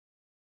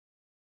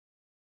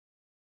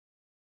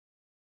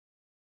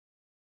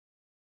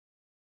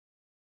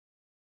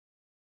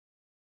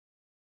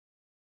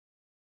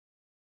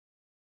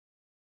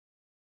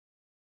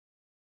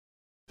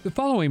The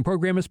following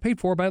program is paid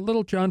for by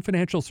Little John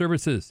Financial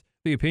Services.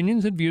 The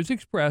opinions and views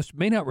expressed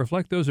may not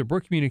reflect those of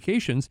Brooke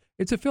Communications,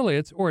 its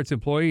affiliates, or its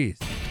employees.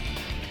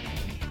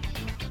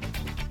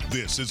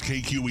 This is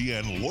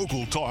KQEN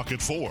Local Talk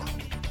at 4.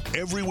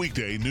 Every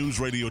weekday,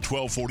 News Radio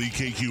 1240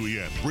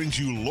 KQEN brings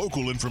you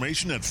local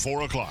information at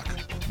 4 o'clock.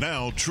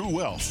 Now, True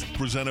Wealth,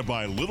 presented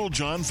by Little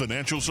John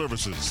Financial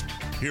Services.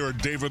 Here are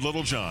David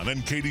Littlejohn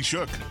and Katie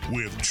Shook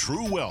with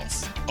True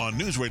Wealth on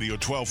News Radio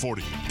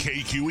 1240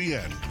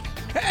 KQEN.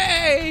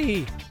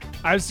 Hey!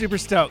 I'm super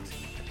stoked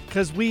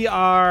because we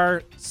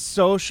are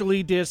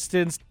socially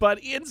distanced, but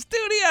in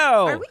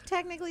studio. Are we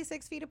technically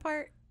 6 feet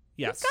apart?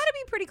 Yes. It's got to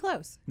be pretty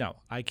close. No,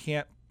 I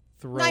can't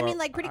throw. No, I mean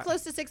like pretty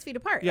close to 6 feet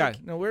apart. Yeah,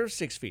 Like, no, we're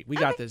 6 feet. We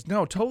got this.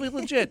 No, totally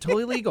legit,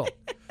 totally legal.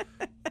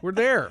 We're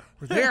there.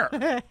 We're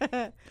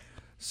there.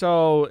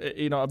 So,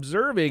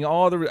 observing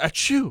all the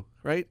achoo,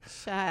 right?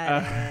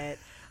 Shut it.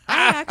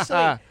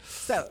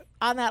 So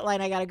on that line,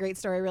 I got a great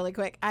story really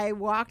quick. I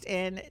walked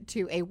in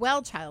to a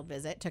well child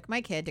visit, took my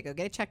kid to go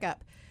get a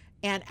checkup.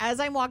 And as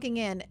I'm walking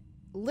in,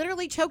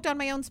 literally choked on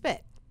my own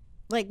spit.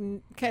 Like,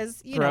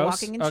 because,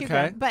 walking in chew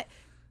gum. But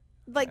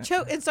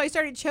and so I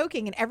started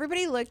choking and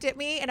everybody looked at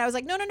me and I was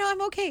like, no,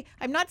 I'm okay.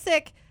 I'm not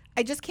sick.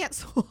 I just can't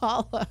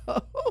swallow.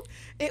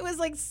 It was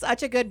like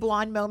such a good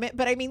blonde moment.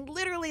 But I mean,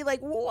 literally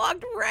like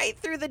walked right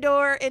through the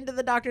door into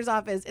the doctor's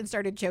office and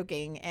started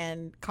choking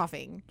and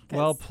coughing.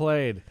 Well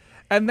played.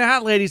 And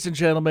that, ladies and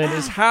gentlemen,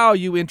 is how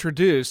you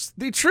introduce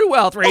the True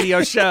Wealth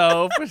Radio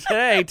Show for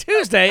today,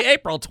 Tuesday,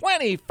 April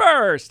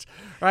 21st,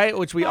 right?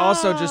 Which we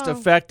also just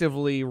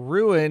effectively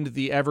ruined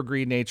the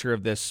evergreen nature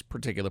of this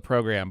particular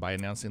program by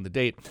announcing the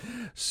date.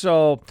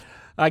 So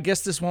I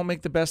guess this won't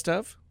make the best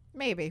of.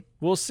 Maybe.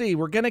 We'll see.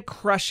 We're going to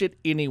crush it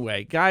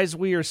anyway. Guys,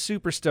 we are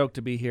super stoked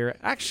to be here.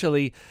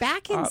 Actually,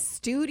 back in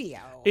studio.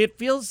 It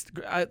feels,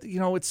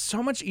 it's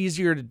so much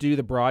easier to do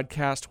the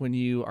broadcast when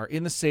you are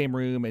in the same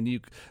room and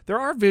there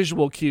are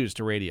visual cues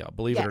to radio,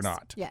 believe it or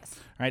not. Yes.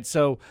 All right.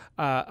 So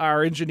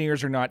our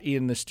engineers are not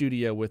in the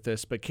studio with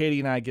us, but Katie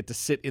and I get to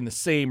sit in the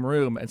same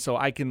room. And so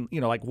I can,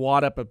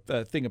 wad up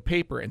a thing of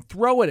paper and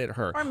throw it at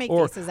her. Or make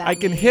faces at me. I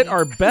can hit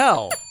our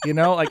bell,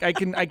 I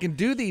can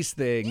do these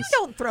things. You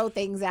don't throw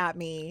things at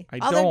me.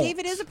 Although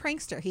David is a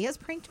prankster. He has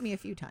pranked me a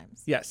few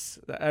times. Yes.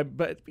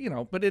 But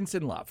it's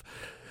in love.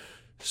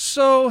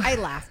 So I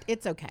laughed.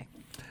 It's okay.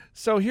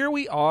 So here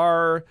we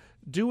are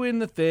doing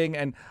the thing,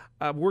 and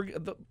we're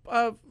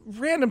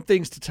random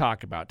things to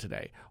talk about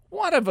today.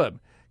 One of them,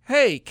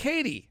 hey,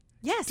 Katie.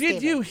 Yes, Did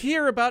David. you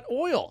hear about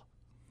oil?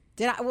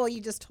 Did I? Well, you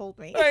just told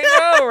me.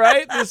 I know,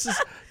 right? This is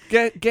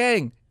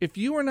gang. If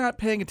you are not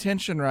paying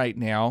attention right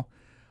now,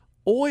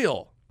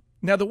 oil.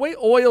 Now, the way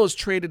oil is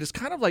traded is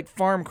kind of like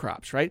farm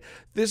crops, right?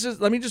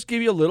 Let me just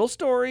give you a little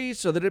story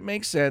so that it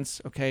makes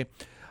sense, okay?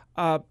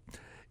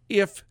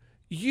 If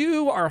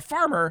you are a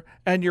farmer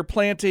and you're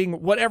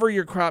planting whatever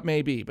your crop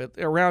may be, but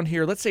around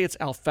here, let's say it's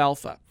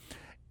alfalfa,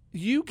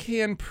 you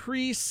can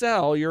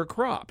pre-sell your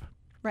crop.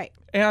 Right.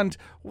 And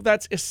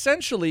that's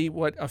essentially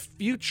what a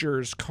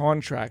futures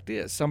contract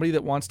is. Somebody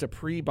that wants to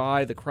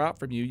pre-buy the crop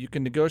from you, you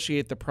can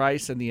negotiate the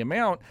price and the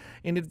amount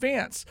in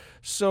advance.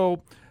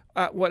 So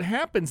what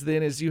happens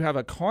then is you have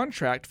a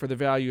contract for the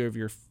value of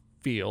your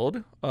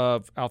field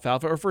of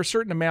alfalfa or for a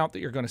certain amount that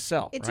you're going to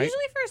sell. It's right?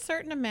 usually for a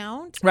certain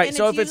amount, right? And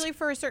So it's usually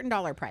for a certain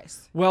dollar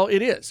price. Well,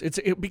 it is.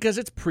 Because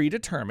it's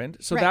predetermined,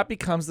 so Right. that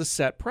becomes the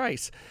set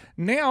price.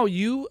 Now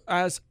you,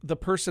 as the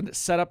person that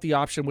set up the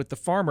option with the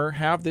farmer,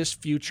 have this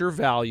future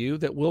value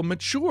that will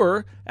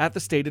mature at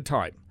the stated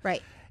time.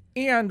 Right.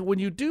 And when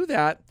you do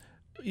that,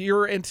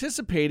 you're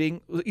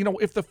anticipating,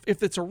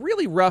 if it's a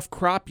really rough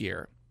crop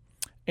year,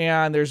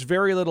 and there's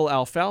very little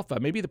alfalfa,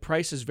 maybe the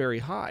price is very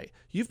high.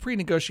 You've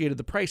pre-negotiated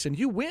the price, and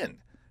you win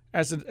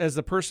as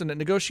the person that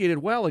negotiated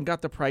well and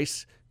got the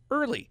price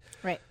early.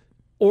 Right.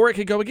 Or it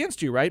could go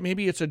against you, right?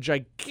 Maybe it's a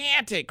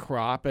gigantic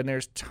crop, and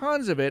there's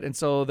tons of it, and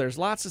so there's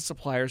lots of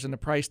suppliers, and the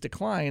price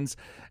declines,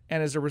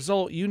 and as a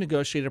result, you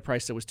negotiated a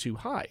price that was too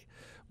high.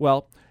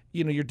 Well,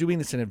 you're doing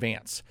this in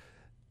advance.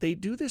 They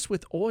do this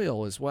with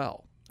oil as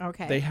well.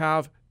 Okay. They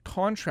have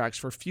contracts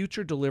for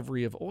future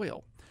delivery of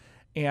oil,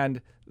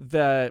 and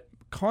the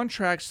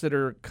contracts that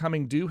are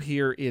coming due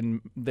here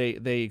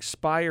they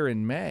expire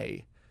in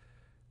May.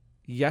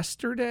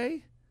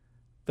 Yesterday,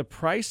 the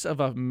price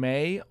of a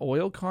May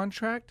oil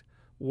contract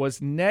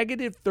was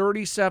negative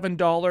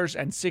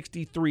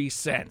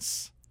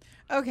 $37.63.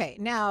 Okay,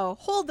 now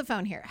hold the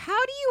phone here.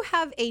 How do you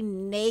have a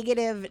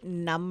negative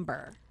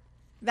number?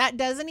 That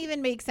doesn't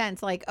even make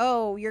sense. Like,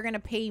 oh, you're going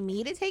to pay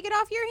me to take it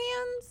off your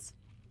hands?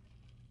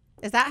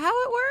 Is that how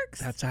it works?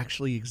 That's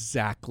actually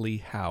exactly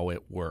how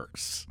it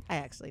works. I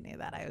actually knew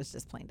that. I was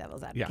just playing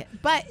devil's advocate. Yeah.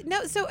 But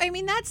no, so I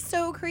mean, that's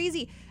so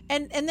crazy.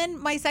 And then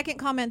my second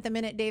comment the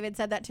minute David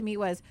said that to me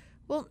was,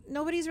 well,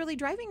 nobody's really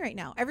driving right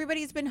now.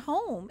 Everybody's been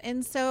home.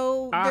 And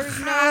so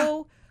there's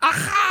no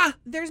oil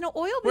being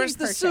Where's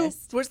the purchased. soup?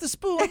 Where's the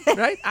spoon?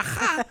 Right?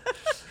 Aha.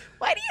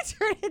 Why do you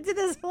turn into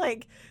this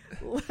like?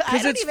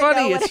 Because it's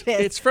funny.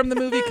 It's from the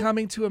movie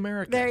Coming to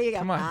America. There you go.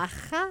 Come on.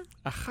 Aha.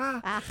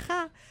 Aha.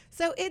 Aha.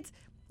 So it's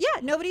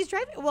Yeah, nobody's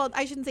driving. Well,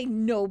 I shouldn't say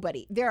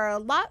nobody. There are a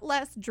lot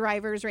less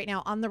drivers right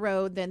now on the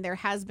road than there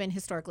has been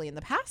historically in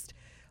the past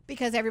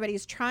because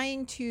everybody's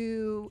trying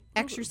to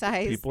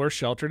exercise. People are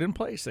sheltered in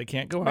place. They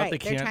can't go out. Right. They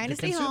They're can't trying to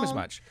stay consume home. as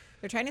much.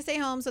 They're trying to stay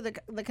home, so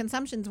the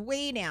consumption's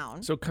way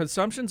down. So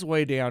consumption's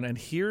way down, and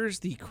here's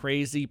the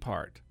crazy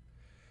part.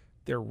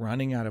 They're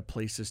running out of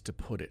places to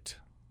put it.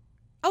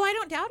 Oh, I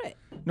don't doubt it.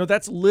 No,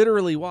 that's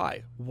literally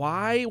why.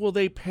 Why will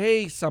they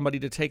pay somebody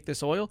to take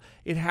this oil?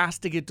 It has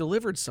to get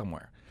delivered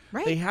somewhere.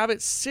 Right. They have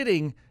it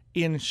sitting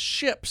in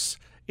ships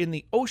in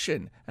the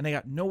ocean, and they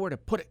got nowhere to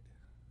put it.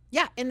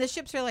 Yeah, and the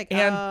ships are like,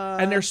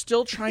 And they're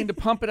still trying to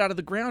pump it out of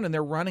the ground, and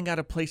they're running out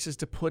of places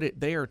to put it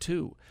there,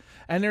 too.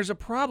 And there's a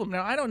problem.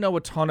 Now, I don't know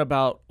a ton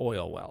about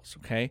oil wells,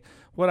 okay?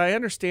 What I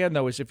understand,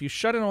 though, is if you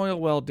shut an oil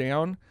well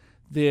down,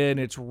 then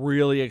it's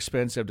really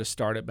expensive to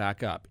start it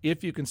back up,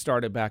 if you can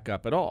start it back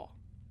up at all.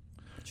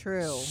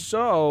 True.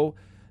 So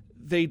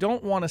they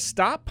don't want to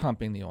stop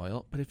pumping the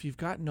oil, but if you've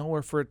got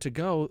nowhere for it to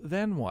go,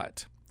 then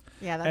what?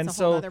 Yeah, that's And a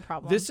so whole other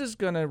problem. this is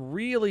going to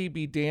really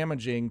be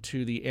damaging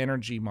to the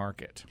energy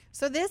market.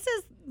 So this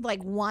is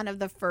like one of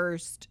the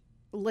first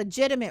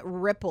legitimate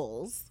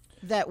ripples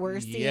that we're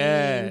seeing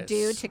Yes.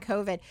 due to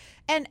COVID.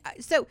 And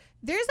so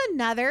there's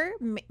another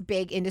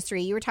big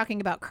industry. You were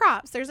talking about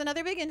crops. There's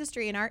another big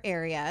industry in our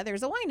area.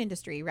 There's a wine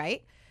industry,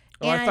 right?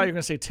 Oh, I thought you were going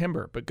to say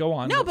timber, but go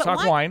on. No, Let's but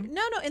talk wine.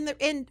 No,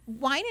 in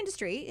wine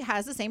industry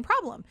has the same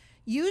problem.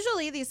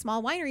 Usually these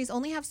small wineries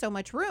only have so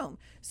much room.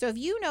 So if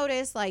you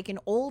notice like an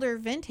older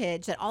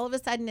vintage that all of a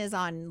sudden is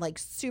on like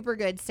super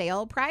good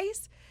sale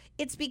price,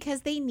 it's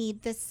because they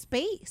need the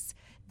space.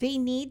 They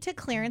need to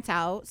clearance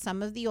out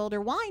some of the older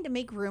wine to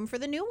make room for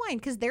the new wine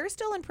because they're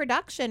still in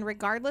production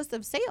regardless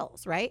of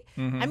sales, right?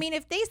 I mean,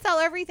 if they sell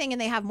everything and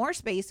they have more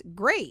space,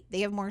 great. They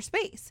have more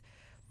space.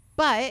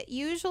 But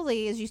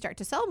usually as you start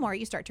to sell more,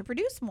 you start to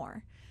produce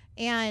more.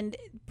 And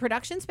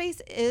production space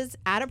is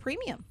at a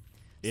premium.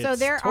 So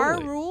there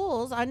are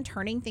rules on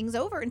turning things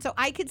over. And so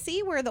I could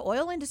see where the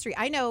oil industry,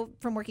 I know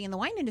from working in the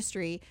wine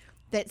industry,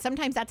 that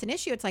sometimes that's an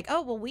issue. It's like,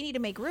 oh, well, we need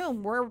to make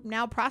room. We're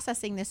now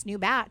processing this new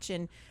batch.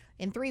 And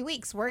in 3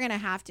 weeks, we're going to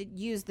have to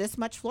use this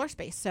much floor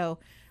space. So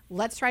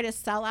let's try to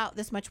sell out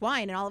this much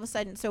wine. And all of a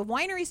sudden, so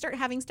wineries start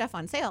having stuff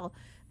on sale.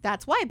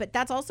 That's why. But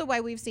that's also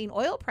why we've seen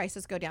oil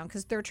prices go down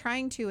because they're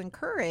trying to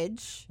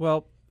encourage.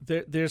 Well,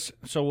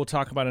 so we'll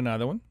talk about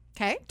another one.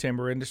 Okay.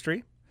 Timber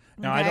industry.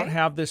 Now, I don't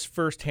have this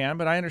firsthand,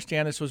 but I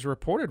understand this was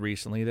reported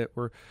recently that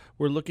we're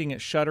looking at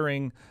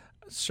shuttering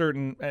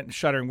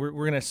We're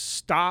going to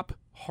stop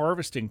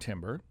harvesting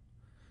timber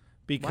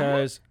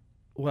because,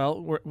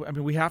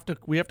 we have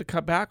to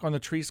cut back on the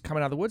trees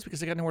coming out of the woods because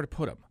they got nowhere to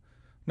put them.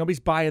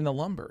 Nobody's buying the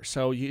lumber.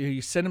 So you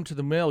send them to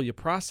the mill, you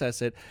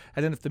process it,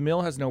 and then if the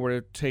mill has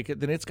nowhere to take it,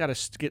 then it's got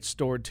to get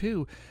stored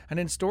too. And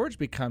then storage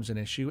becomes an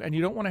issue. And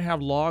you don't want to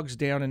have logs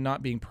down and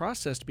not being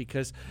processed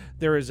because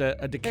there is a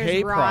decay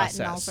There's rot process.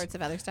 and all sorts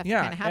of other stuff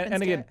Yeah, that kind of happens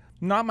and to again, it.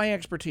 not my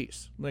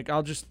expertise. Like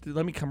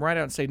let me come right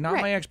out and say, not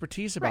Right. my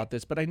expertise about Right.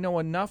 this, but I know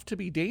enough to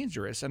be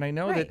dangerous. And I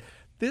know Right. that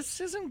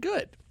this isn't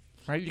good,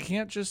 right? You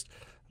can't just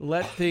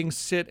let things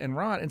sit and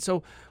rot. And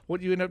so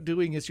what you end up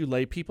doing is you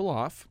lay people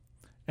off.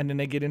 And then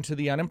they get into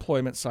the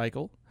unemployment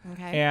cycle.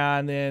 Okay.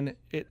 And then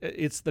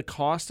it's the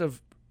cost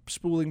of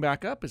spooling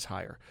back up is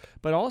higher.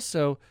 But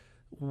also,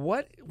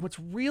 what's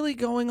really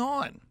going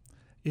on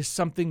is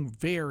something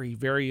very,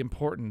 very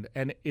important.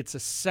 And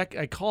it's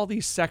I call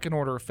these second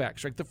order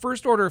effects. Right? The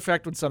first order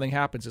effect when something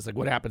happens is like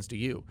what happens to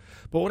you.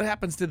 But what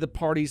happens to the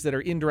parties that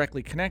are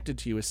indirectly connected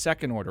to you is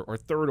second order or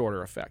third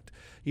order effect.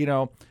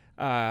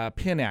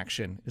 Pin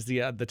action is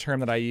the term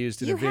that I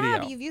used in a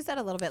video. You've used that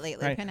a little bit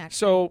lately, Right. pin action.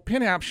 So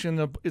pin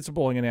action, it's a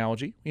bowling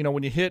analogy.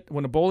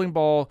 When a bowling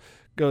ball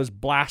goes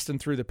blasting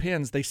through the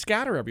pins, they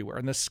scatter everywhere,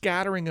 and the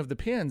scattering of the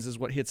pins is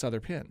what hits other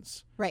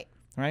pins. Right.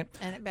 Right.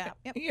 And yep.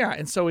 Yeah,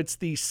 and so it's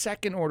the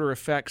second order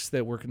effects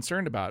that we're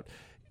concerned about.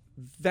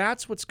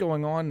 That's what's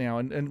going on now.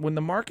 And when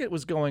the market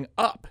was going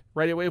up,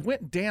 right, it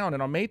went down,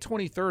 and on May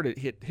 23rd,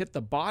 it hit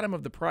the bottom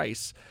of the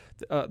price,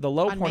 the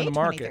low On point of May the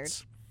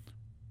markets.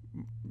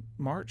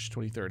 March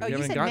 23rd. Oh, We you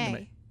haven't said gotten to May.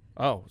 May.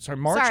 Oh, sorry,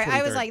 March 23rd. Sorry,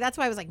 I was like, that's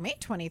why I was like May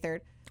 23rd.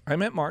 I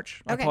meant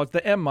March. I Okay. call it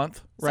the M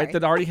month, right? Sorry.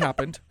 That already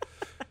happened.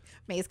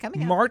 May's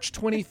coming up. March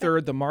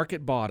 23rd, the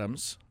market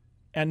bottoms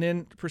and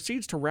then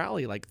proceeds to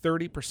rally like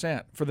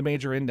 30% for the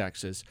major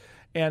indexes.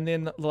 And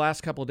then the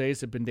last couple of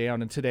days have been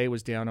down, and today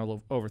was down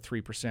over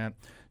 3%.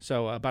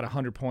 So about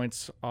 100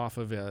 points off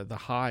of the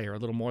high, or a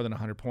little more than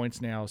 100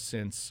 points now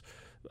since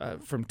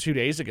from 2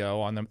 days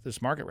ago on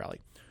this market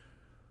rally.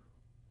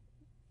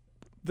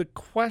 The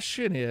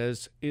question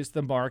is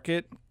the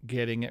market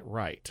getting it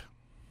right?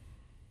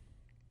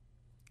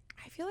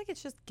 I feel like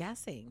it's just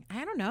guessing.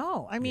 I don't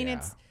know. I mean,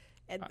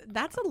 Yeah.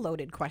 that's a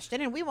loaded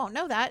question, and we won't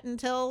know that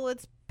until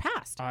it's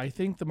passed. I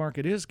think the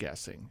market is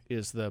guessing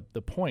is the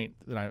point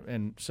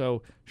and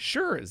so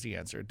sure is the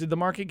answer. Did the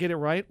market get it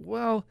right?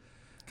 Well,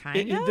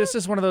 this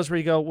is one of those where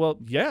you go, well,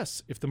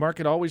 yes, if the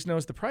market always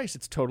knows the price,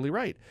 it's totally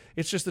right.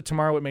 It's just that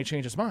tomorrow it may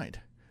change its mind.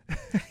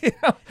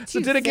 So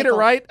did it get it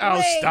right? Oh,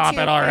 Way stop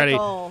too it already.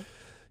 fickle.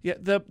 Yeah,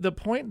 the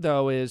point,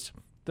 though, is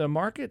the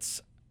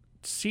markets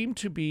seem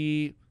to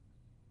be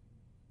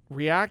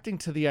reacting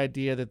to the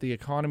idea that the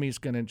economy is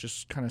going to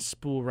just kind of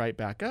spool right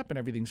back up and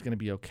everything's going to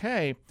be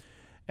okay.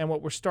 And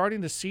what we're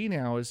starting to see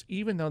now is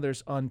even though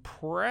there's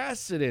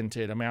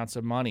unprecedented amounts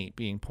of money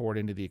being poured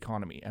into the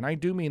economy, and I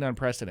do mean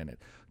unprecedented,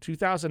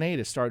 2008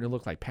 is starting to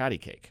look like patty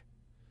cake.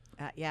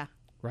 Yeah.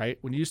 Right?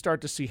 When you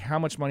start to see how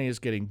much money is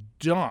getting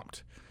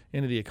dumped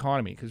into the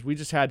economy, because we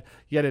just had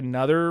yet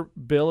another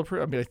bill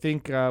approved. I mean, I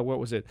think, what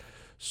was it?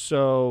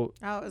 So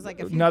it was like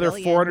a few another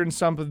billion. 400 and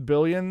something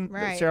billion.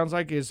 Right. It sounds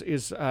like is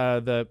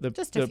the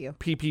Just a few.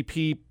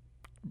 PPP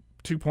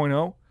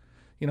 2.0.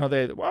 You know,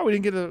 we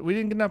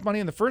didn't get enough money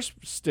in the first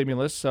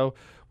stimulus, so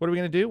what are we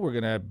going to do? We're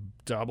going to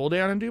double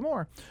down and do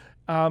more.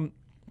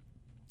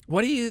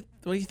 What do you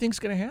think is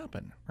going to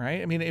happen?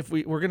 Right? I mean, if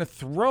we're going to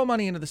throw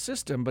money into the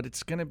system, but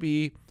it's going to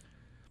be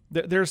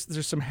there's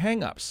some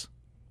hangups.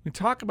 We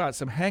talk about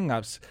some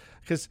hangups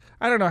because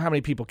I don't know how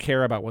many people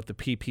care about what the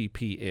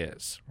PPP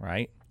is,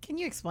 right? Can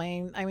you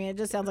explain? I mean, it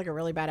just sounds like a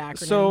really bad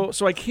acronym.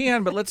 So I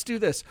can, but let's do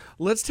this.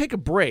 Let's take a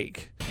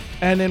break,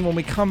 and then when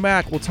we come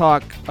back, we'll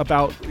talk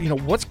about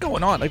what's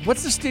going on. Like,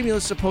 what's the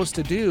stimulus supposed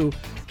to do,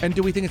 and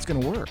do we think it's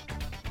going to work?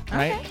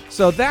 Right? Okay.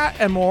 So that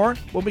and more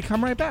when we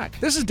come right back.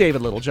 This is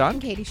David Littlejohn. I'm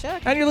Katie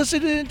Shook. And you're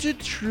listening to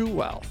True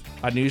Wealth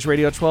on News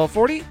Radio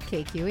 1240.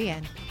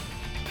 KQEN.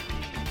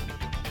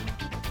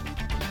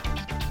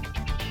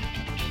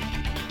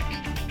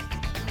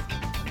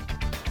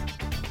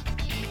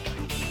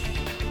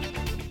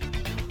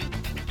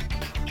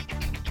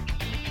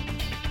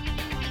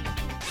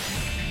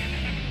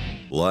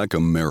 Like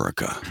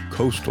America,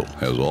 Coastal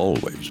has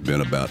always been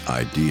about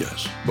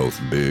ideas, both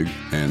big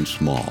and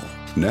small.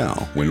 Now,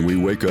 when we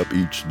wake up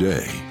each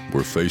day,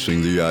 we're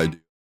facing the idea.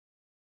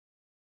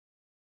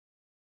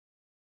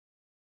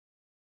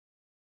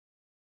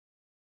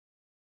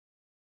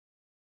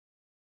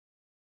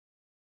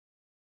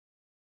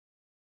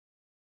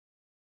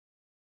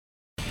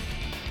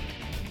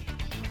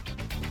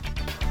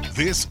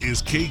 This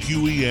is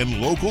KQEN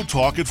Local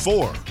Talk at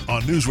 4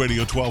 on News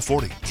Radio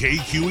 1240.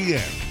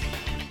 KQEN.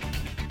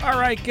 All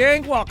right,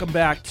 gang, welcome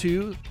back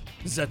to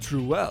the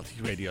True Wealth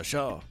Radio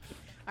Show.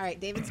 All right,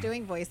 David's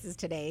doing voices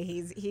today.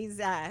 He's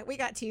we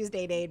got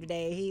Tuesday Dave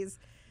today. He's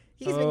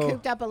been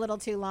cooped up a little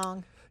too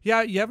long.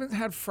 Yeah, you haven't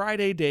had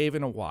Friday Dave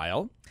in a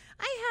while.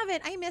 I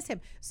haven't. I miss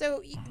him.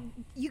 So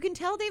you can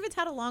tell David's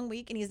had a long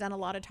week and he's done a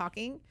lot of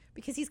talking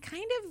because he's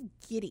kind of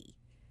giddy,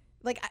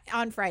 like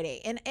on Friday.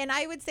 And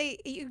I would say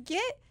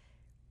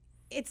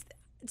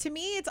to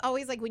me, it's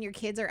always like when your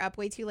kids are up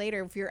way too late,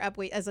 or if you're up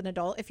as an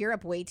adult, if you're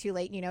up way too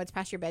late, and it's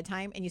past your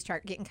bedtime, and you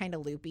start getting kind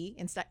of loopy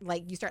and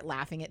you start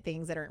laughing at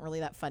things that aren't really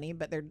that funny,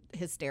 but they're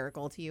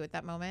hysterical to you at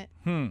that moment.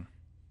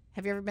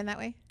 Have you ever been that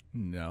way?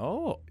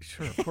 No,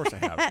 sure, of course I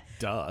have.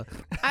 Duh.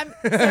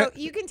 So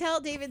you can tell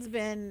David's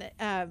been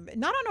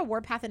not on a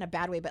warpath in a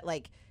bad way, but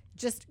like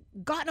just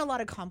gotten a lot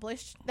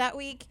accomplished that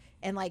week,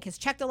 and like has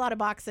checked a lot of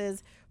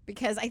boxes,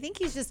 because I think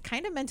he's just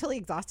kind of mentally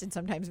exhausted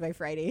sometimes by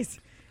Fridays.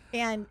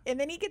 And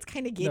then he gets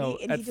kind of giddy,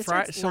 and he just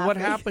starts so laughing. What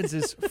happens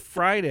is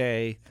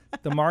Friday,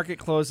 the market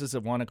closes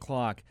at 1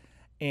 o'clock,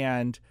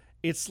 and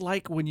it's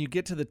like when you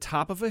get to the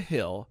top of a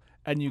hill,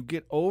 and you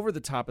get over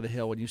the top of the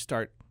hill when you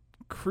start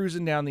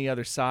cruising down the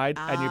other side,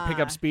 and you pick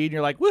up speed, and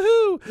you're like,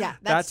 woohoo! Yeah,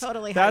 that's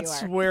totally how you are.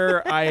 That's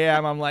where I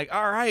am. I'm like,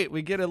 all right,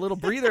 we get a little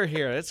breather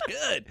here. That's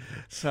good.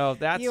 So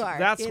that's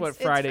what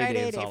Friday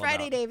Dave is all about.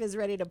 Friday Dave is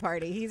ready to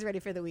party. He's ready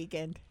for the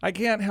weekend. I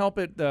can't help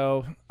it,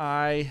 though.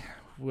 I'm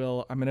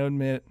going to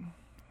admit,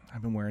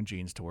 I've been wearing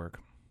jeans to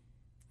work.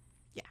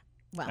 Yeah,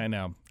 well. I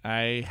know.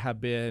 I have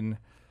been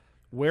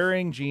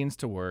wearing jeans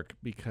to work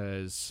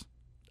because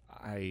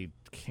I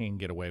can't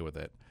get away with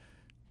it.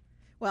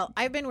 Well,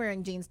 I've been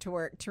wearing jeans to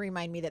work to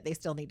remind me that they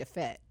still need to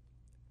fit,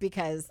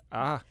 because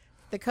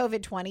the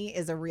COVID-20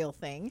 is a real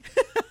thing.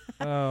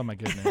 Oh my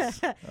goodness.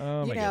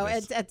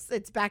 Goodness.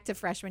 It's back to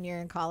freshman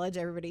year in college.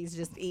 Everybody's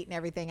just eating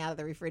everything out of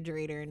the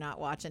refrigerator and not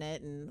watching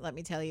it. And let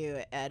me tell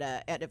you,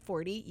 at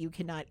 40, you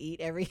cannot eat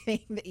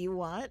everything that you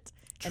want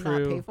and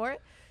not pay for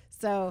it.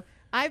 So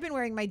I've been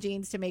wearing my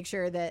jeans to make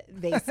sure that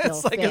they still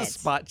it's like fit. a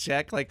spot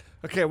check. Like,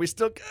 okay, are we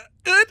still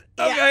good?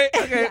 Okay,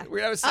 yeah. okay. Yeah.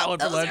 We have a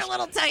salad for lunch. Those are a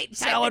little tight.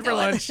 Salad for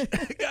lunch.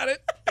 Got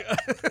it.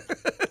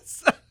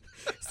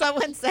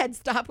 Someone said,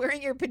 stop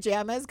wearing your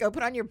pajamas, go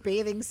put on your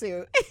bathing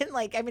suit.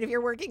 And if you're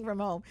working from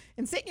home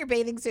and sit in your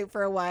bathing suit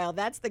for a while,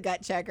 that's the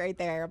gut check right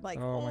there. I'm like,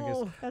 oh my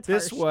goodness. That's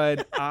this harsh.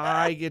 one,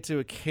 I get to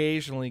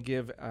occasionally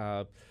give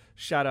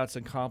shout outs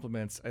and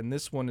compliments. And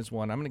this one is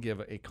one I'm going to give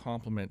a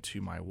compliment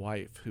to my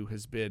wife, who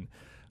has been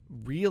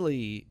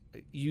really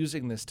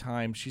using this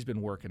time. She's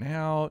been working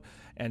out,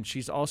 and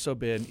she's also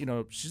been,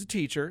 she's a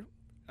teacher,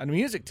 a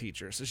music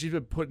teacher. So she's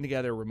been putting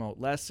together remote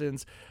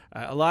lessons.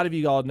 A lot of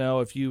you all know,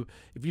 if you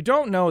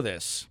don't know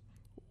this,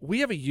 we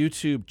have a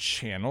YouTube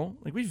channel.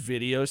 Like we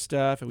video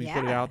stuff and we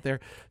put it Yeah. out there.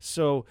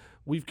 So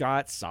we've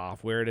got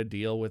software to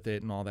deal with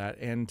it and all that.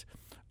 And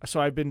so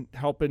I've been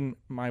helping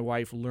my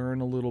wife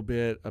learn a little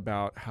bit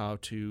about how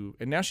to,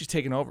 and now she's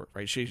taking over,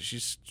 right?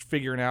 She's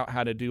figuring out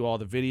how to do all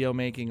the video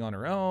making on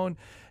her own.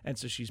 And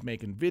so she's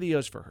making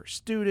videos for her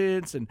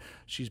students, and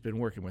she's been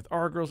working with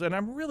our girls. And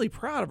I'm really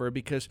proud of her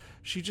because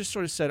she just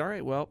sort of said, all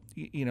right, well,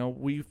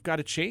 we've got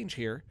to change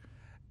here.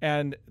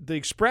 And the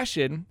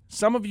expression,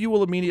 some of you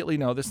will immediately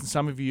know this, and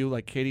some of you,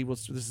 like Katie,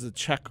 this is a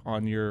check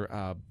on your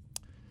how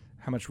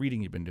much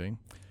reading you've been doing.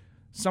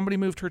 Somebody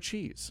moved her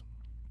cheese.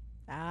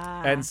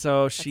 And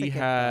so she a good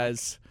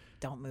has,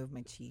 Don't move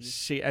my cheese.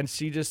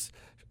 she just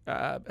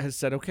has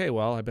said, okay,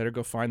 well, I better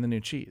go find the new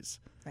cheese.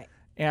 Right.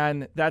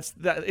 And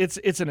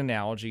it's an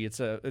analogy.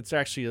 It's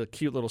actually a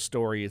cute little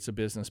story. It's a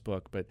business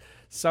book, but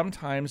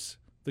sometimes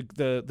the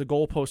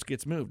goalpost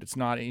gets moved.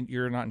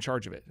 You're not in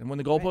charge of it. And when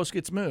the goalpost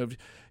gets moved,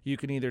 you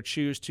can either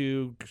choose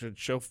to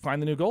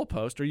find the new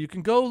goalpost, or you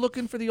can go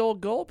looking for the old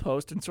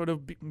goalpost and sort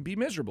of be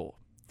miserable.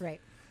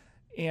 Right.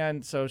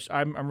 And so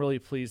I'm really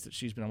pleased that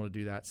she's been able to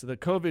do that. So the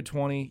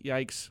COVID-20,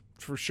 yikes,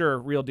 for sure,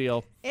 real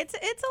deal. It's a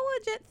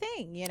legit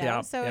thing,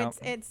 Yeah, So yeah.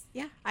 it's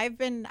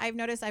I've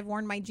noticed I've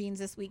worn my jeans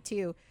this week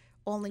too.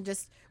 Only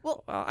just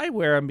Well, I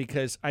wear them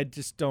because I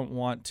just don't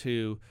want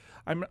to.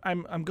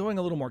 I'm going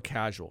a little more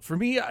casual. For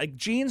me,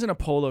 jeans and a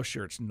polo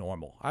shirt's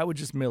normal. I would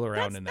just mill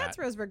around in that. That's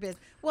Roseburg biz.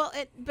 Well,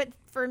 but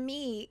for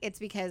me, it's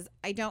because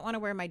I don't want to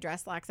wear my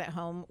dress slacks at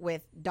home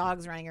with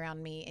dogs running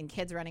around me and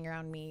kids running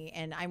around me,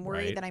 and I'm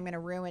worried Right. that I'm going to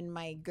ruin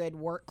my good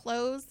work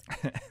clothes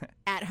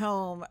at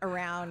home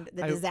around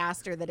the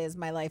disaster that is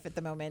my life at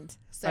the moment.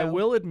 So I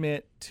will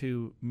admit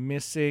to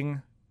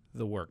missing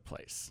the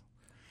workplace.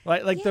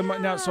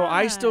 Now, so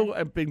I still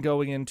have been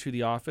going into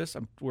the office.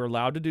 We're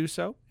allowed to do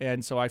so,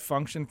 and so I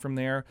function from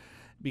there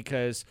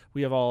because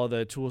we have all of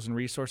the tools and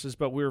resources.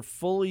 But we're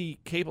fully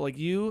capable. Like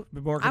you,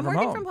 working I'm from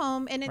working home. from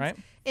home, and right?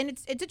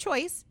 it's a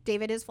choice.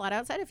 David is flat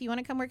out said, if you want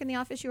to come work in the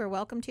office, you are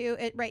welcome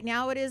to. Right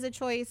now, it is a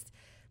choice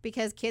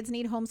because kids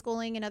need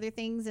homeschooling and other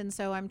things, and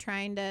so I'm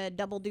trying to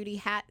double duty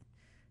hat.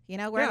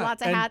 Wear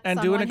lots of hats and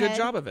on doing one a good head.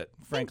 job of it.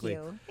 Frankly,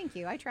 Thank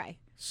you. I try.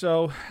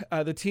 So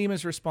the team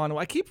has responded.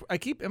 I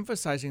keep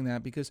emphasizing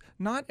that because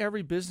not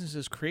every business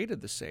is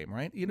created the same,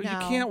 right? You No.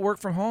 can't work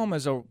from home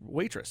as a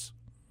waitress.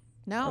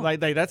 No,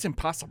 Like that's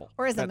impossible.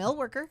 or as a mill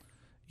worker.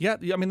 Yeah,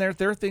 I mean there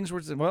are things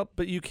where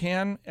but you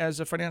can as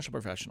a financial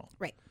professional.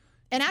 Right.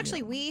 And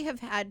actually, we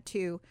had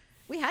to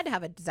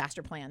have a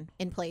disaster plan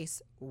in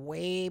place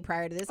way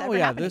prior to this ever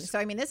happening. So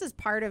I mean, this is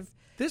part of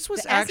This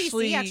was the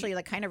actually SEC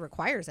like kind of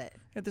requires it.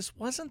 this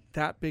wasn't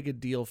that big a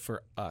deal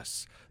for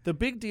us. The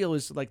big deal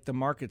is like the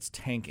market's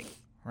tanking,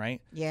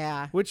 right?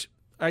 Yeah. Which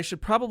I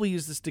should probably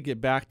use this to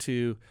get back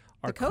to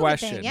our The COVID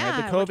question, thing. Yeah,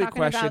 right? The we're COVID talking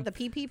question. about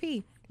the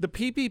PPP. The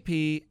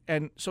PPP,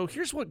 and so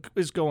here's what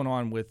is going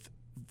on with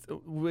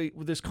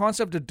this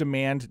concept of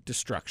demand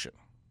destruction.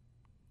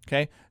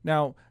 Okay,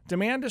 now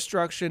demand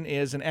destruction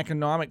is an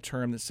economic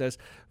term that says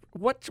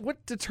what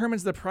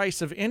determines the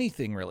price of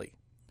anything, really.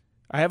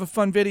 I have a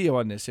fun video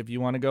on this if you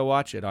want to go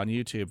watch it on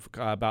YouTube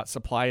about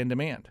supply and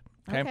demand.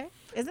 Okay.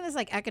 Isn't this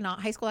like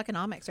high school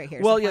economics right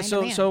here? Well, Supply yeah. and So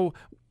demand. so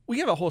we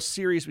have a whole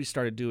series we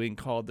started doing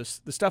called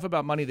the stuff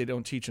about money they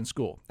don't teach in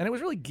school, and it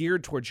was really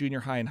geared toward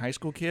junior high and high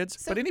school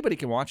kids, but anybody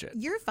can watch it.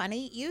 You're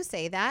funny. You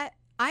say that.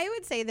 I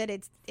would say that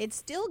it's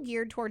still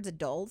geared towards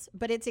adults,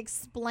 but it's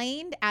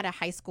explained at a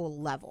high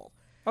school level.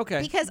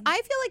 Okay. Because I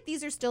feel like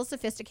these are still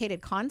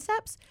sophisticated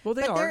concepts, Well,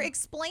 they but they're are.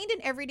 explained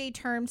in everyday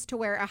terms to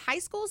where a high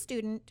school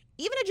student,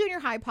 even a junior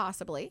high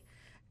possibly,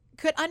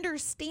 could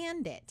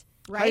understand it.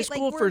 Right? High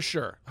school for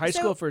sure. High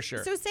school for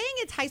sure. So saying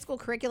it's high school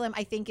curriculum,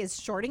 I think, is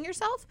shorting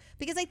yourself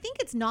because I think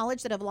it's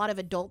knowledge that a lot of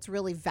adults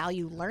really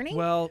value learning.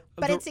 Well,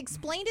 but the- it's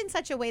explained in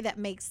such a way that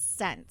makes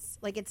sense.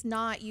 Like it's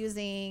not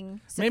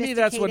using Maybe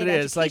that's what it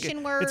is. Like education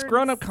it's words.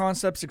 grown-up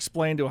concepts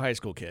explained to a high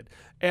school kid,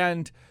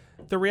 and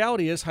the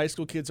reality is high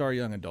school kids are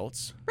young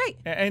adults. Right.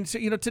 And so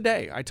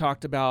today I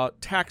talked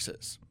about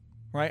taxes,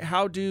 right?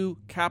 How do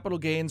capital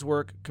gains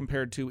work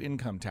compared to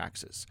income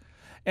taxes?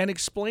 And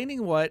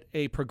explaining what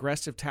a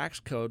progressive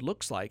tax code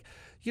looks like.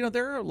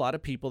 There are a lot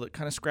of people that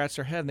kind of scratch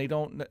their head and they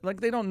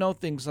don't know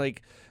things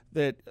like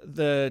that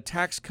the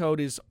tax code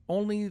is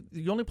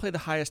you only pay the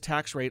highest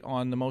tax rate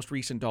on the most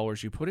recent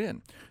dollars you put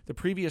in. The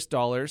previous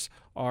dollars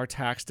are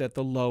taxed at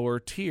the lower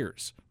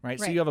tiers, right?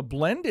 So Right. you have a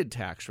blended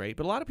tax rate,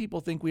 but a lot of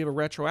people think we have a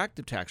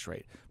retroactive tax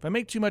rate. If I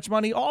make too much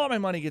money, all of my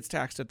money gets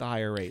taxed at the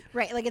higher rate.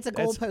 Right, like it's a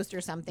goalpost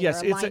or something,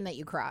 Yes, or a it's line that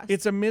you cross.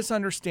 It's a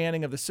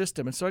misunderstanding of the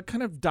system. And so I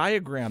kind of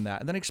diagram that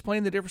and then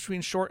explain the difference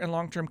between short and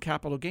long-term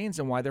capital gains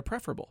and why they're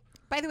preferable.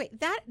 By the way,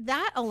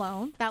 that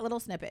alone, that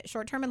little snippet,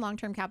 short-term and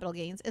long-term capital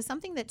gains, is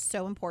something that's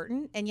so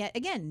important, and yet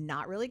again,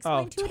 not really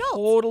explained to adults.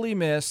 Totally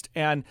missed.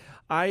 And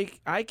I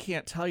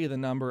can't tell you the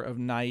number of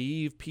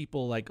naive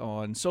people like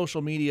on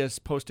social media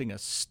posting a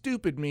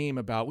stupid meme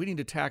about we need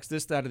to tax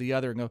this, that, or the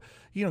other, and go,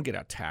 you don't get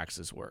how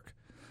taxes work.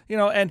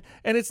 And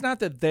it's not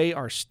that they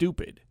are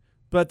stupid.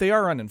 but they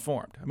are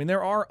uninformed. I mean,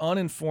 there are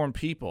uninformed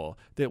people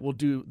that will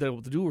do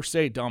or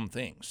say dumb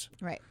things.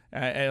 Right.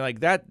 And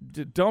like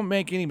that, don't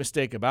make any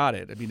mistake about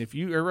it. I mean, if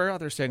you are out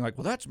there saying like,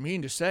 well, that's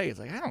mean to say, it's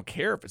like, I don't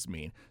care if it's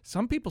mean.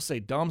 Some people say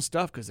dumb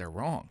stuff because they're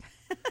wrong.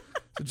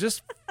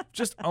 So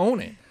just own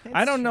it.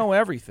 I don't know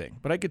everything,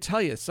 but I could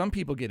tell you some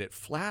people get it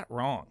flat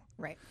wrong.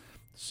 Right.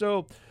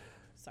 So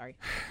Sorry.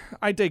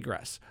 I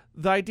digress.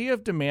 The idea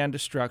of demand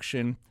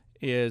destruction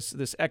is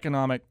this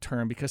economic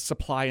term because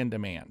supply and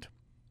demand.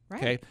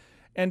 Right. Okay.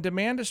 And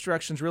demand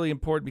destruction is really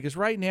important because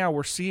right now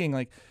we're seeing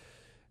like,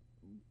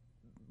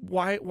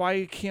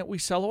 why can't we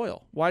sell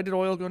oil? Why did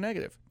oil go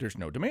negative? There's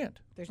no demand.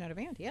 There's no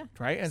demand, yeah.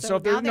 Right? And So so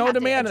if now there's they no have to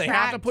demand and they have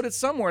to attract- put it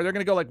somewhere, they're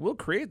going to go like, we'll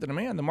create the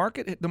demand.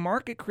 The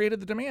market created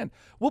the demand.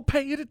 We'll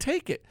pay you to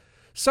take it.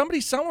 Somebody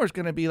somewhere is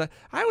going to be like,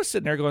 I was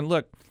sitting there going,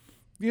 look,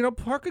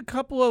 park a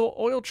couple of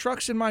oil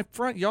trucks in my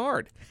front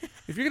yard.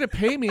 If you're going to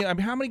pay me, I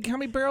mean, how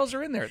many barrels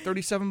are in there?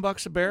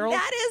 $37 a barrel?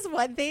 That is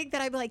one thing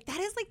that I'd be like, that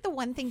is like the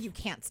one thing you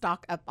can't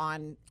stock up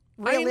on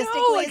I know,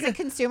 realistically like as a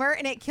consumer,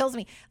 and it kills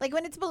me. Like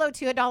when it's below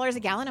 $2 a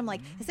gallon, I'm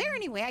like, is there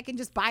any way I can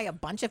just buy a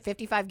bunch of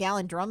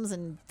 55-gallon drums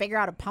and figure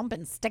out a pump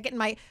and stick it in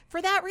my, for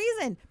that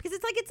reason, because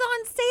it's like it's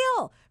on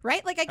sale,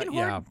 right? Like I can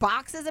hoard yeah.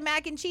 boxes of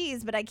mac and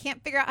cheese, but I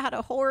can't figure out how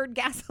to hoard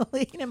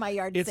gasoline in my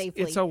yard safely.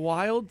 It's a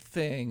wild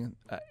thing,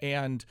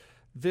 and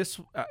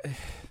this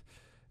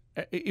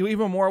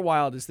even more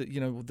wild is that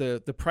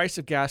the price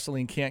of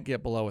gasoline can't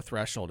get below a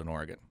threshold in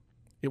Oregon.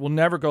 It will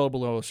never go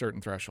below a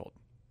certain threshold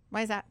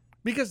Why is that?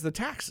 because of the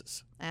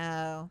taxes.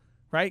 Oh,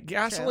 Right?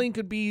 Gasoline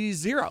could be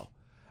 $0,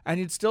 and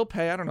you'd still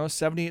pay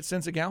 78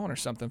 cents a gallon or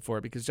something for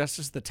it because just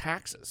as the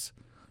taxes.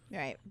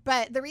 right.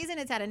 But the reason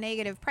it's at a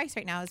negative price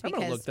right now is I'm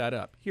because gonna look that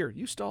up. Here,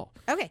 you stall.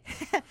 Okay.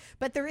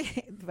 But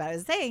what I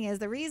was saying is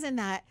the reason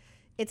that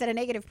it's at a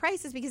negative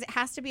price is because it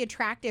has to be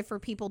attractive for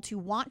people to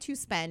want to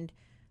spend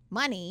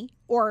money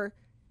or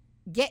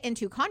get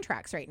into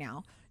contracts right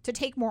now to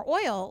take more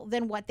oil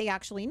than what they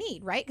actually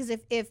need, right? Because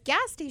if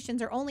gas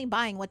stations are only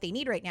buying what they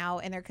need right now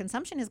and their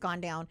consumption has gone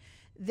down,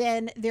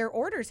 then their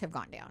orders have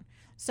gone down.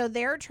 So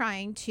they're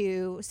trying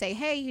to say,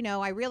 hey,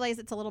 I realize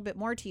it's a little bit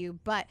more to you,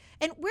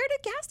 and where do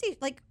gas stations,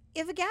 like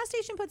if a gas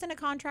station puts in a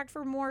contract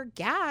for more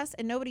gas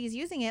and nobody's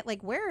using it,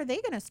 like where are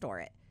they going to store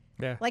it?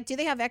 Yeah. Like, do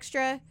they have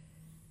extra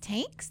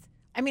tanks?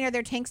 I mean, are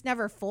their tanks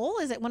never full?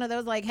 Is it one of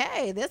those like,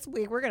 hey, this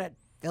week we're going to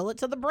fill it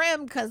to the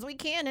brim because we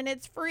can and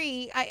it's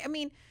free? I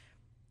mean,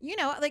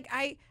 like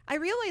I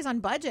realize on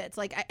budgets,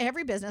 like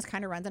every business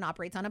kind of runs and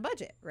operates on a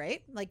budget,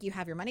 right? Like you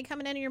have your money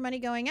coming in and your money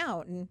going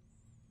out. And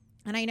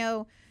I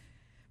know,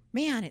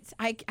 man,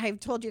 I've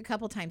told you a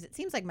couple times, it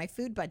seems like my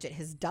food budget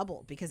has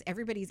doubled because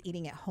everybody's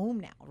eating at home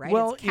now, right?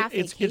 Well,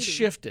 it's it's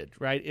shifted,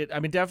 right?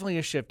 Definitely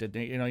has shifted.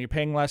 You're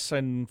paying less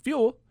in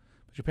fuel,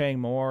 but you're paying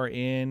more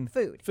in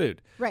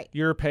food. Right.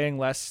 You're paying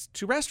less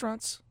to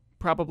restaurants,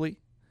 probably.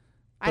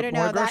 I don't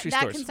more know. grocery That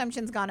stores.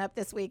 consumption's gone up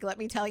this week. Let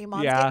me tell you,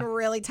 Mom's Yeah. getting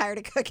really tired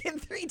of cooking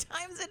 3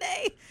 times a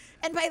day.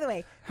 And by the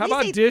way, How we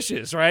about say-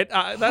 dishes, right?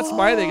 That's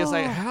my thing. It's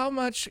like,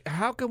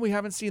 how come we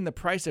haven't seen the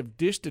price of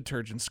dish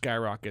detergent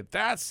skyrocket?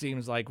 That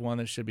seems like one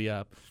that should be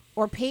up.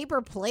 or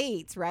paper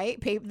plates, right?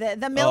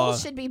 The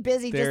mills should be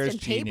busy just there's in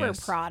paper genius,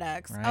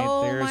 products. right?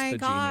 Oh There's my the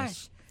gosh.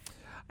 genius.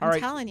 I'm All right,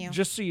 telling you.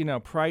 Just so you know,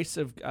 price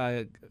of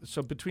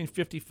so between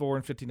 54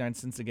 and 59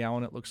 cents a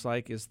gallon, it looks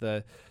like, is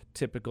the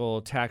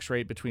typical tax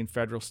rate between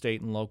federal, state,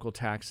 and local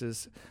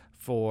taxes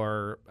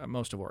for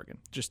most of Oregon,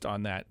 just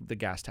on the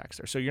gas tax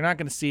there. So you're not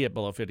going to see it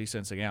below 50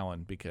 cents a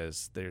gallon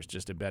because there's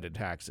just embedded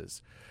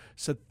taxes.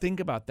 So think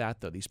about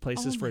that, though. These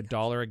places for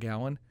 $1 a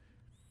gallon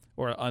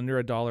or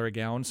under $1 a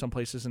gallon, some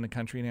places in the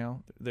country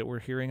now that we're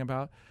hearing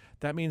about,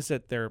 that means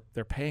that they're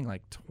paying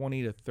like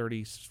 20 to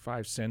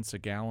 35 cents a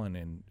gallon,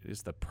 and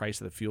is the price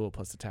of the fuel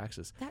plus the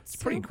taxes. That's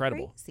it's pretty so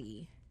incredible.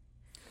 Crazy.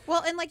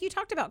 Well, and like you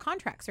talked about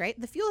contracts, right?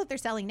 The fuel that they're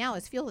selling now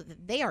is fuel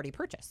that they already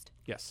purchased.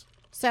 Yes.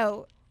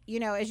 So,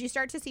 as you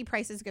start to see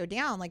prices go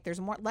down, like there's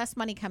less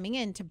money coming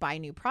in to buy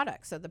new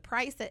products. So the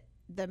price that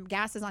the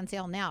gas is on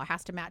sale now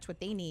has to match what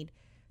they need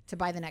to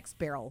buy the next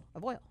barrel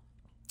of oil.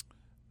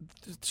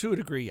 To a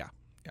degree, yeah.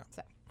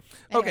 So,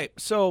 Okay, anyway,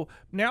 so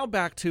now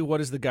back to what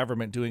is the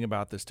government doing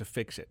about this to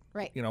fix it?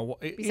 Right.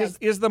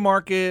 Is the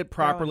market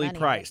properly money at it.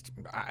 priced?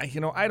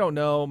 I don't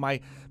know. My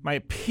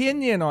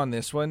opinion on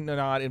this one,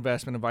 not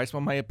investment advice,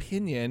 but my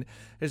opinion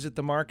is that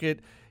the market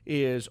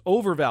is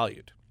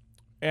overvalued.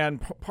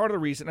 And part of the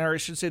reason, or I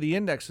should say the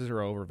indexes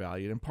are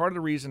overvalued. And part of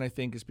the reason I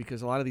think is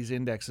because a lot of these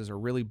indexes are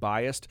really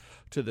biased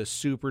to the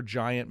super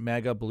giant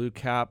mega blue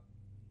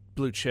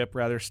chip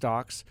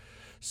stocks.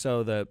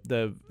 So the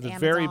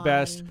very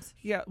best,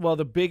 Amazons.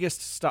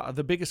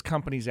 the biggest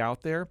companies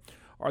out there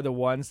are the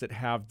ones that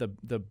have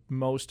the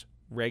most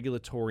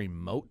regulatory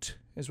moat,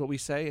 is what we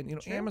say.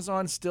 And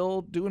Amazon's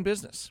still doing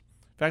business.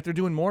 In fact, they're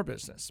doing more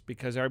business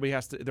because everybody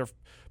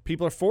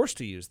people are forced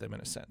to use them in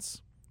a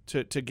sense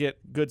to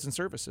get goods and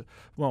services.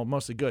 Well,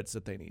 mostly goods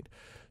that they need.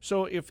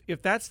 So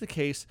if that's the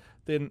case,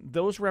 then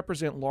those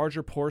represent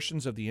larger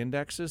portions of the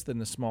indexes than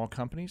the small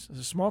companies.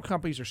 The small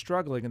companies are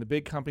struggling and the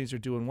big companies are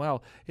doing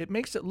well. It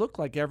makes it look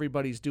like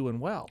everybody's doing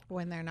well.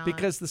 When they're not.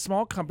 Because the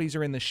small companies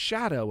are in the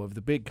shadow of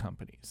the big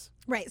companies.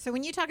 Right. So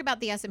when you talk about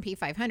the S&P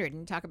 500 and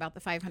you talk about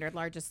the 500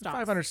 largest stocks.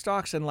 500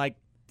 stocks and like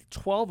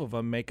 12 of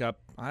them make up,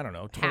 I don't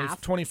know,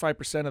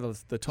 25%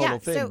 of the total yeah,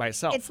 thing so by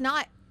itself. It's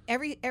not,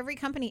 every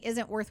company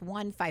isn't worth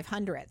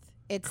 1/500th.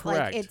 It's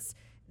Correct. like,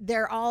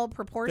 they're all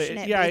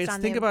proportionate yeah, based on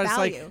think their about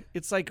value.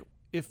 It's like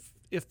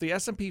if the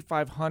S&P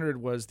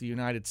 500 was the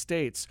United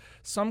States,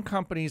 some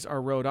companies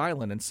are Rhode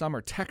Island and some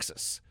are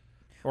Texas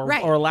or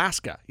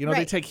Alaska. You know,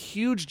 they take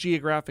huge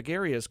geographic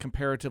areas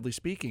comparatively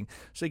speaking,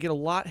 so they get a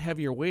lot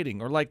heavier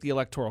weighting. Or like the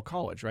Electoral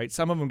College, right?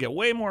 Some of them get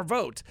way more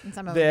vote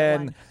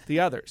than the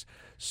others.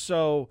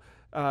 So,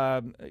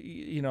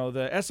 you know,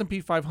 the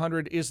S&P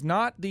 500 is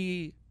not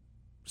the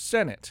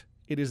Senate;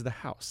 it is the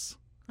House.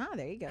 Oh,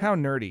 there you go. How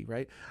nerdy,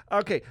 right?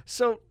 Okay,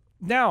 so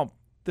now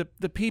the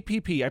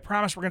PPP. I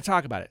promise we're going to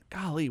talk about it.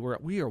 Golly,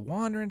 we are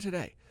wandering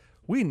today.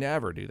 We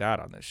never do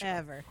that on this show.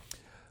 Ever.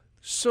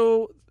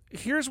 So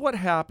here's what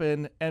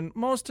happened, and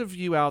most of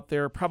you out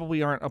there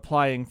probably aren't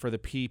applying for the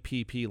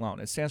PPP loan.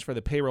 It stands for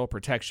the Payroll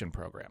Protection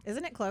Program.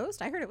 Isn't it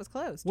closed? I heard it was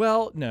closed.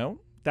 Well, no.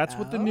 That's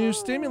what the new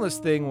stimulus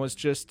thing was.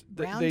 Just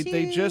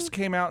they just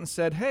came out and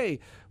said, hey,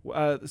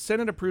 the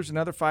Senate approves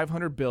another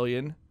 $500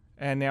 billion.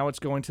 And now it's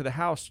going to the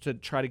House to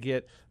try to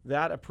get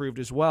that approved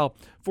as well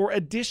for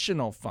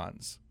additional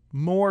funds,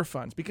 more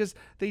funds, because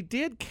they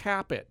did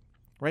cap it,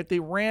 right? They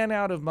ran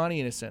out of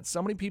money in a sense.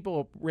 So many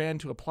people ran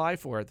to apply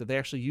for it that they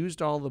actually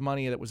used all the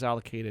money that was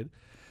allocated.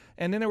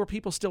 And then there were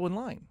people still in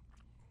line.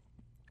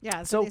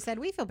 Yeah, so they said,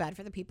 we feel bad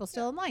for the people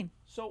still in line.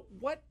 So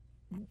what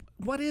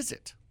is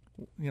it?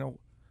 You know,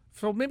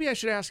 so maybe I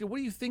should ask you, what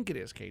do you think it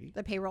is, Katie?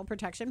 The payroll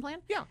protection plan?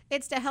 Yeah.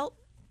 It's to help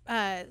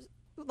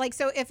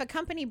so if a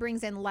company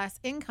brings in less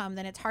income,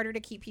 then it's harder to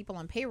keep people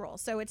on payroll.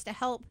 So it's to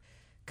help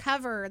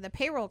cover the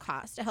payroll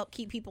costs, to help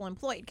keep people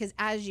employed. Because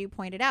as you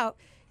pointed out,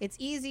 it's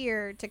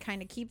easier to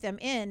kind of keep them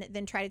in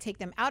than try to take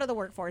them out of the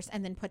workforce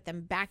and then put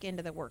them back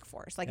into the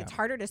workforce. Like it's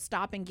harder to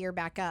stop and gear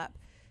back up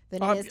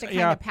than it is to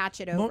kind of patch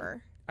it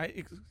over.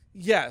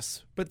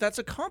 Yes, but that's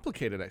a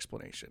complicated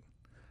explanation.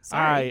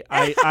 Sorry.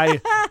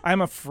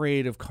 I'm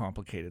afraid of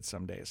complicated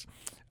some days.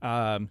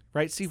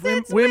 Right? See,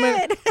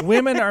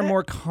 women are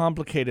more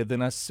complicated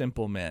than us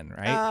simple men,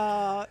 right?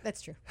 Oh,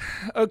 that's true.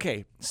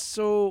 Okay,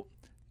 so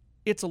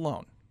it's a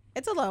loan.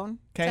 It's a loan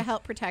to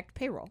help protect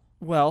payroll.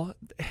 Well,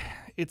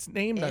 it's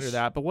named under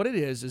that, but what it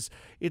is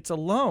it's a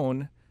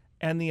loan,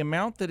 and the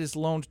amount that is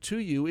loaned to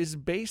you is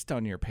based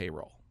on your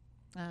payroll.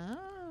 Oh.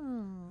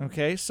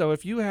 Okay, so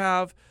if you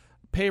have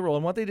payroll,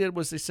 and what they did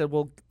was they said,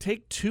 well,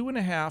 take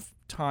 2.5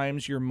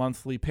 times your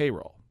monthly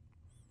payroll.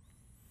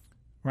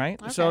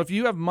 Right? Okay. So if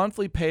you have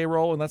monthly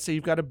payroll, and let's say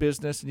you've got a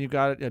business and you've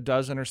got a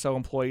dozen or so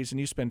employees and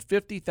you spend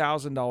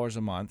 $50,000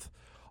 a month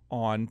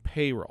on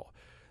payroll,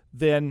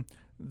 then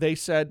they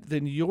said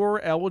then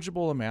your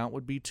eligible amount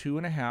would be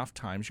 2.5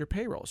 times your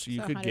payroll. So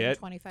you could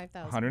get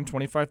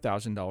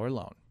 $125,000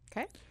 loan.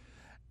 Okay.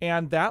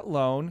 And that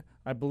loan,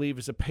 I believe,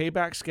 is a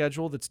payback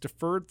schedule that's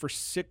deferred for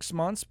 6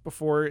 months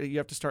before you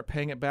have to start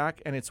paying it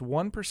back, and it's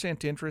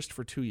 1% interest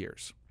for 2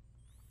 years.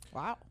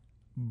 Wow.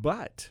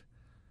 But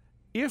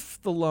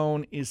if the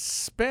loan is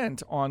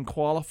spent on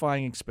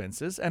qualifying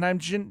expenses, and I'm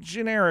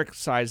generic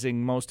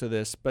sizing most of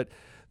this, but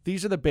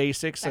these are the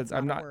basics. That's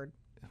I'm not not. a word.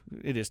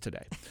 It is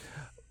today.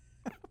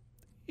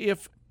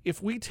 If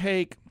we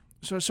take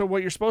so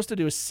what you're supposed to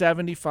do is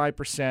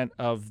 75%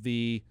 of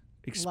the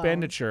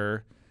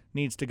expenditure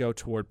needs to go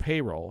toward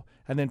payroll,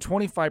 and then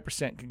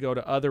 25% can go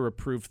to other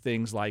approved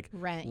things like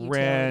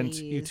rent,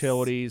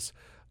 utilities,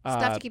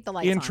 stuff to keep the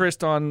lights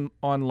interest on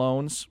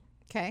loans.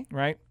 Okay.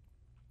 Right?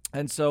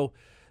 And so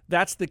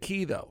that's the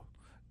key, though.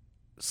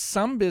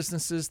 Some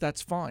businesses,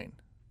 that's fine.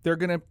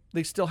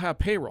 They still have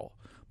payroll.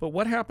 But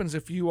what happens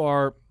if you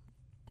are,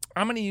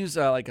 I'm going to use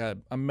like a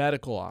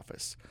medical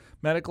office.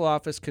 Medical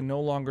office can no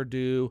longer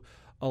do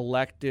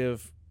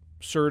elective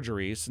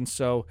surgeries. And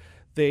so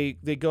they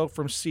go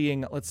from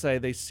seeing, let's say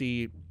they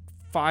see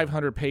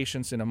 500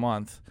 patients in a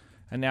month,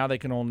 and now they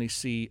can only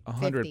see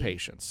 100 50.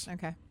 patients.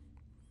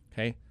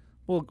 Okay.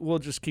 We'll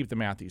just keep the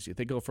math easy.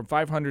 They go from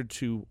 500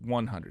 to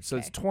 100. So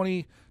it's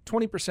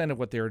 20% of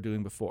what they were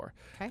doing before.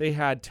 Okay. They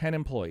had 10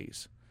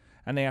 employees,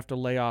 and they have to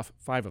lay off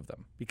 5 of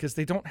them because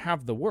they don't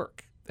have the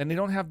work, and they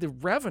don't have the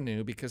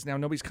revenue because now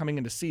nobody's coming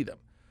in to see them.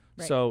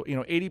 Right. So,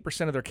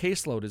 80% of their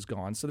caseload is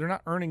gone, so they're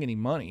not earning any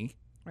money.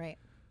 Right.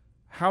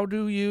 How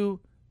do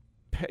you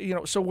pay,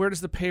 so where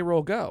does the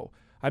payroll go?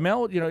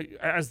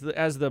 As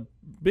the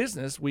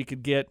business, we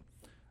could get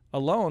a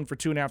loan for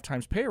 2.5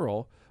 times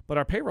payroll, but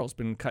our payroll's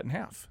been cut in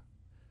half.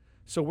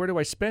 So where do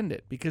I spend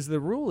it? Because the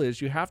rule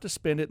is you have to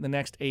spend it in the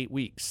next 8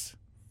 weeks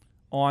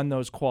on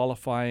those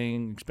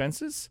qualifying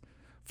expenses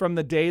from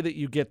the day that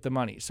you get the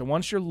money. So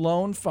once your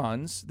loan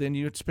funds, then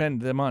you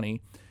spend the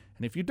money.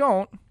 And if you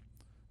don't,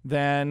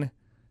 then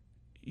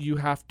you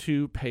have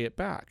to pay it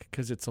back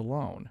because it's a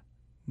loan.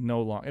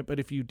 No longer. But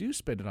if you do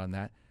spend it on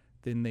that,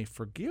 then they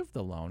forgive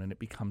the loan and it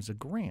becomes a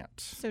grant.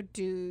 So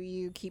do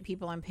you keep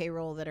people on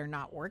payroll that are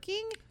not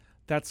working?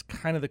 That's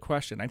kind of the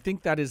question. I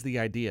think that is the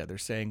idea. They're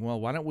saying, well,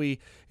 why don't we,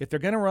 if they're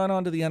going to run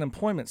onto the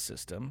unemployment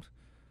system,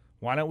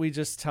 why don't we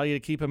just tell you to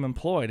keep them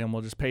employed and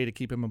we'll just pay you to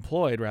keep them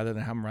employed rather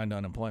than have them run to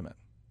unemployment?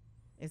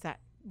 Is that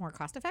more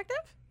cost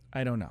effective?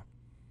 I don't know.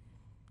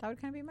 That would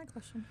kind of be my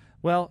question.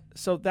 Well,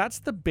 so that's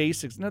the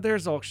basics. Now,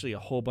 there's actually a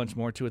whole bunch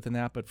more to it than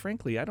that, but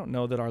frankly, I don't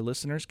know that our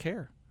listeners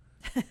care.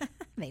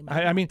 They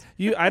might. I mean,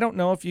 I don't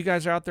know if you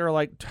guys are out there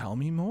like, tell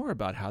me more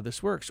about how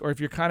this works, or if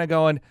you're kind of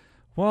going,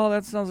 well,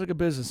 that sounds like a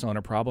business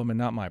owner problem and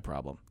not my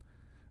problem,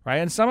 right?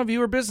 And some of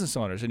you are business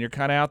owners, and you're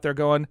kind of out there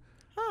going,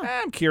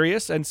 I'm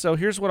curious, and so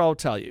here's what I'll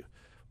tell you.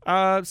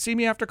 See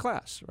me after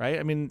class, right?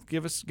 I mean,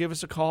 give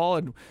us a call,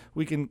 and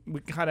we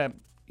kind of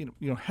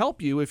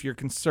help you if you're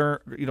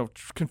concerned,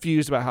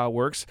 confused about how it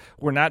works.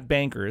 We're not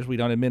bankers; we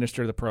don't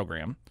administer the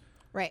program.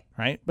 Right.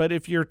 But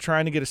if you're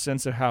trying to get a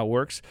sense of how it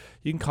works,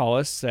 you can call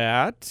us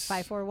at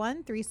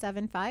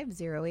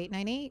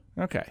 541-375-0898.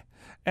 Okay.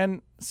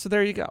 And so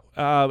there you go.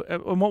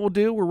 And what we'll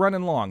do, we're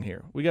running long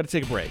here. We got to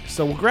take a break.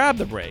 So we'll grab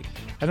the break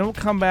and then we'll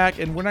come back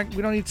and we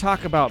don't need to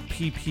talk about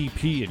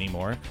PPP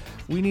anymore.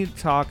 We need to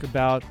talk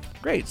about,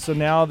 great, so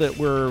now that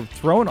we're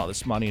throwing all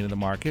this money into the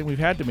market, we've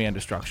had demand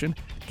destruction,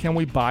 can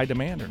we buy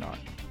demand or not?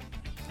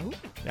 Ooh.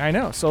 I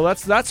know. So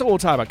that's what we'll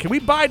talk about. Can we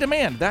buy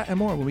demand? That and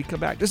more when we come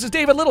back. This is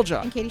David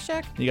Littlejohn. And Katie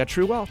Shuck. You got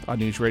True Wealth on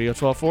News Radio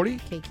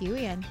 1240.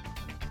 KQEN.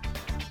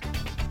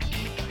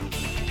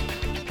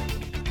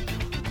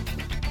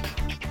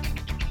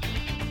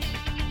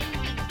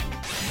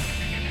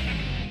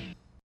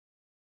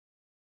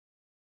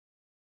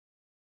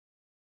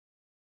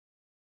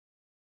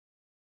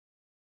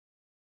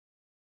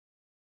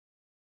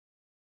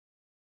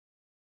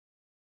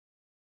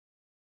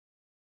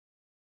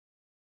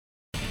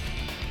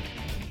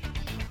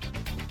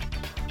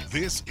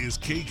 This is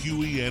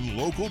KQEN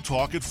Local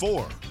Talk at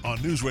 4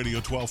 on News Radio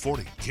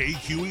 1240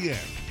 KQEN.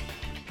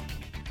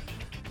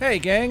 Hey,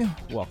 gang.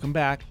 Welcome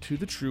back to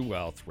the True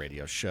Wealth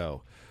Radio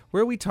Show,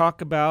 where we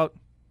talk about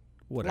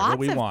whatever Lots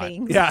we of want.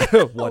 things. Yeah,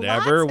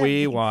 whatever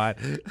we want.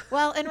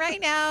 Well, and right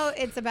now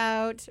it's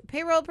about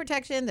payroll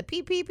protection, the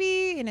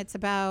PPP, and it's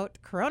about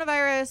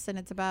coronavirus, and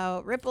it's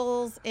about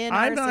ripples in our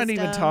I'm not system.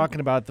 even talking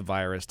about the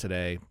virus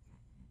today.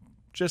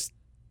 Just,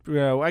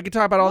 I could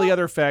talk about all the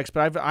other effects,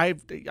 but I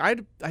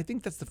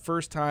think that's the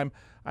first time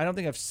I don't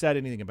think I've said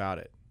anything about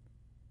it.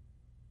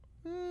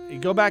 You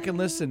go back and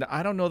listen.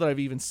 I don't know that I've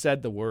even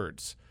said the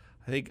words.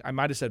 I think I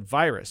might have said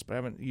virus, but I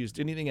haven't used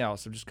anything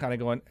else. I'm just kind of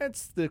going,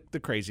 it's the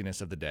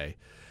craziness of the day.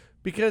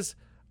 Because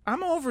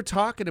I'm over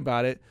talking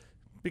about it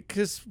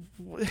because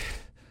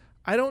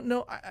I don't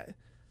know.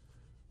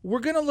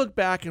 We're going to look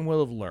back and we'll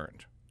have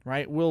learned,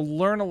 right? We'll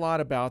learn a lot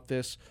about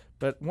this.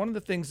 But one of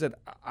the things that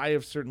I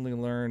have certainly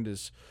learned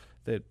is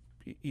that,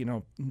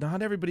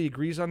 not everybody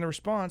agrees on the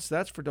response.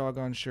 That's for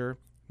doggone sure.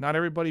 Not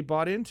everybody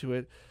bought into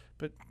it.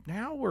 But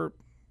now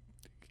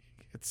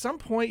at some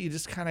point, you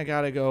just kind of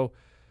got to go,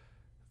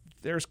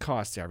 there's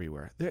costs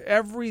everywhere.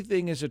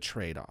 Everything is a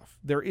trade-off.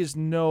 There is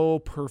no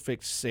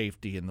perfect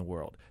safety in the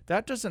world.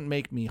 That doesn't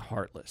make me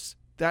heartless.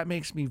 That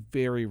makes me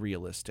very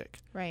realistic.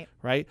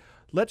 Right?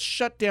 Let's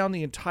shut down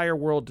the entire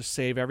world to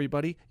save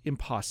everybody.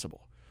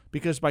 Impossible.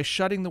 Because by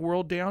shutting the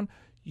world down,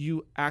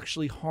 you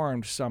actually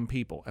harmed some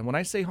people. And when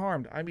I say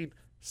harmed, I mean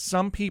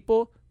some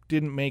people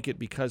didn't make it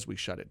because we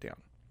shut it down.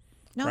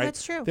 No, right?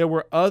 that's true. There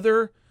were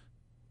other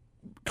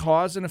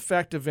cause and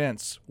effect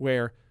events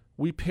where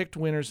we picked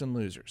winners and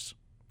losers.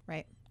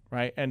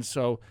 Right. And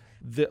so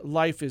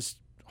life is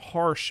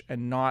harsh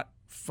and not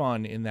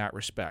fun in that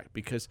respect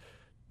because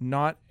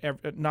not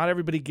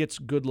everybody gets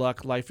good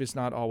luck. Life is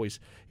not always,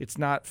 it's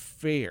not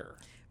fair.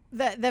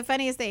 The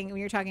funniest thing when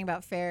you're talking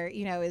about fair,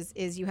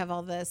 is you have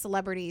all the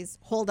celebrities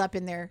holed up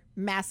in their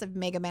massive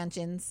mega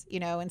mansions,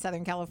 in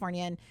Southern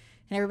California. And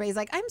everybody's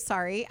like, I'm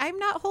sorry, I'm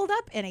not holed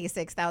up in a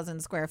 6,000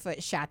 square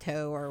foot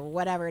chateau or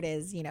whatever it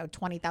is,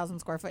 20,000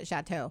 square foot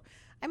chateau.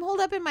 I'm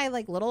holed up in my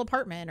little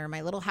apartment or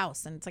my little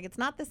house. And it's like, it's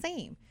not the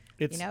same.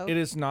 It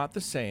is not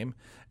the same.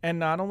 And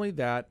not only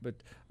that, but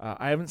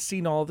I haven't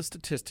seen all the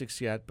statistics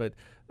yet, but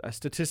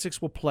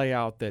statistics will play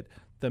out that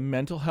the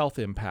mental health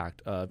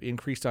impact of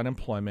increased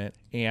unemployment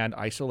and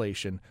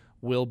isolation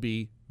will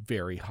be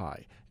very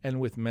high. And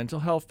with mental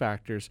health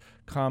factors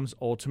comes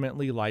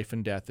ultimately life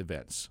and death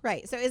events.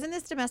 Right. So isn't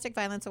this Domestic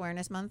Violence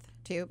Awareness Month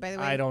too, by the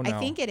way? I don't know. I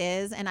think it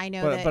is. And I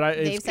know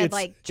they've said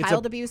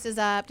child abuse is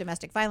up,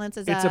 domestic violence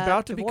is up. It's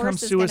about to become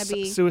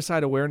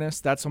suicide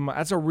awareness. That's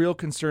a real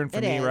concern for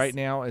me right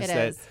now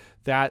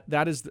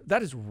that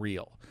is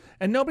real.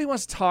 And nobody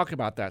wants to talk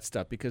about that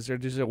stuff because they're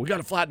just, we got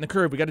to flatten the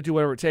curve. We got to do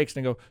whatever it takes.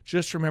 And they go,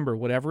 just remember,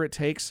 whatever it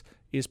takes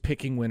is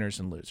picking winners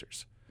and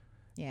losers.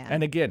 Yeah.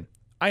 And again,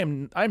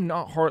 I'm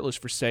not heartless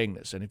for saying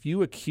this. And if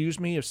you accuse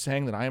me of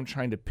saying that I am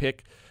trying to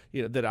pick,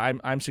 that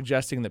I'm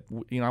suggesting that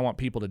I want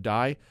people to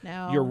die,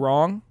 no. You're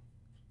wrong.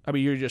 I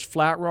mean, you're just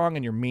flat wrong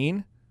and you're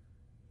mean.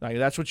 Like,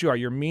 that's what you are.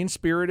 You're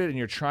mean-spirited, and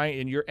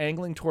you're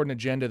angling toward an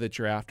agenda that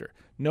you're after.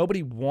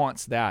 Nobody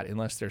wants that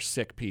unless they're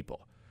sick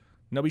people.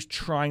 Nobody's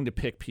trying to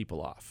pick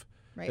people off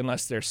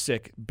unless they're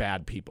sick,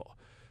 bad people.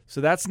 So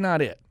that's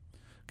not it.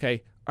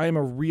 Okay? I am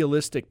a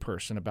realistic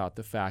person about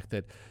the fact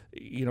that,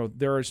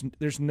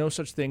 there's no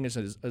such thing as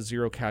a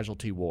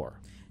zero-casualty war.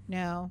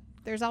 No.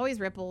 There's always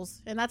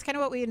ripples. And that's kind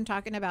of what we've been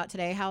talking about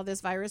today, how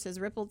this virus has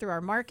rippled through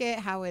our market,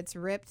 how it's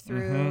ripped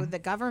through the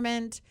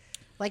government.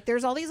 Like,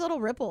 there's all these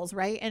little ripples,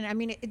 right? And I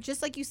mean, it's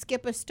just like you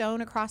skip a stone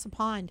across a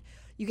pond.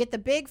 You get the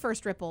big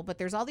first ripple, but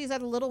there's all these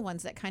other little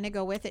ones that kind of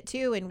go with it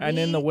too. And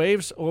then the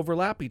waves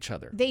overlap each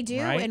other. They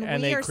do. Right?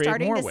 And we are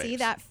starting to see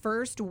that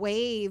first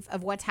wave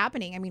of what's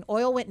happening. I mean,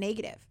 oil went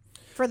negative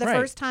for the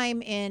first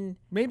time in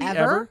maybe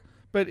ever.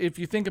 But if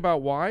you think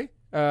about why,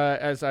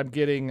 as I'm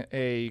getting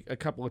a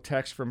couple of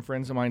texts from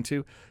friends of mine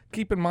too,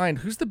 keep in mind,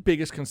 who's the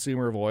biggest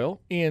consumer of oil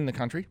in the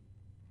country?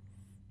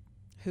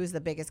 Who's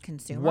the biggest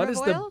consumer What of is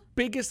oil? the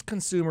biggest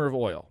consumer of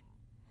oil?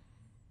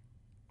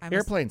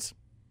 Airplanes.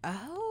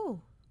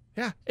 Oh.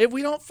 Yeah. If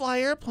we don't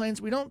fly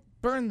airplanes, we don't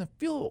burn the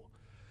fuel.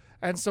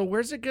 And so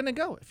where's it going to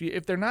go?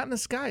 If they're not in the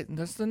sky,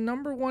 that's the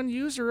number one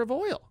user of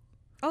oil.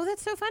 Oh,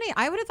 that's so funny.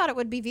 I would have thought it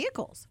would be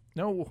vehicles.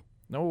 No.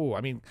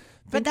 I mean,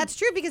 but that's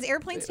true because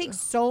airplanes take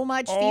so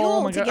much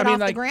fuel to get off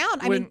the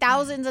ground. I mean,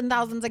 thousands and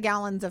thousands of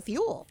gallons of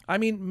fuel. I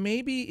mean,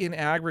 maybe in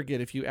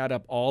aggregate, if you add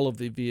up all of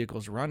the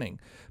vehicles running,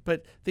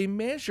 but they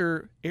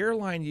measure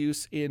airline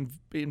use in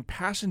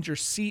passenger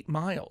seat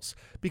miles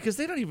because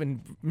they don't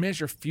even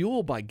measure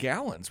fuel by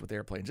gallons with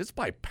airplanes. It's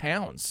by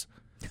pounds.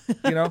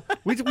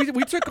 We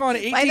took on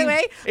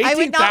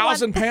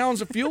 18,000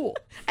 pounds of fuel.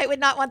 I would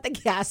not want the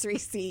gas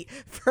receipt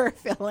for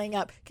filling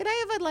up. Could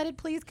I have unleaded,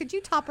 please? Could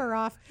you top her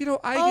off? I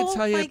can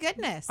tell you. Oh my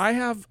goodness! I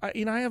have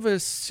a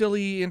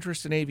silly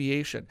interest in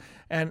aviation,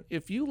 and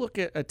if you look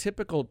at a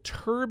typical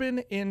turbine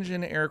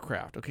engine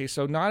aircraft, okay,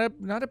 so not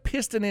a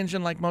piston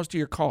engine like most of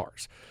your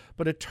cars,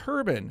 but a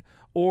turbine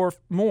or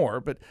more,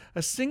 but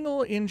a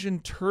single engine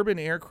turbine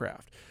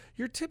aircraft.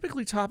 You're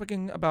typically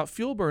talking about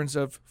fuel burns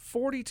of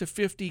 40 to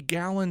 50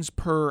 gallons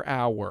per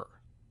hour.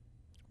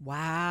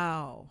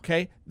 Wow.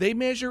 Okay? They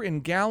measure in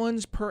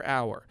gallons per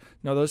hour.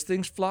 Now, those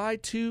things fly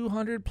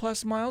 200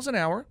 plus miles an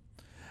hour.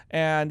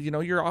 And,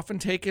 you're often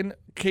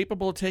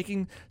capable of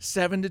taking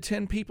 7 to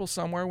 10 people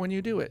somewhere when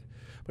you do it.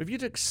 But if you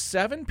took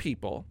 7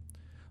 people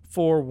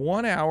for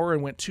 1 hour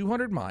and went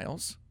 200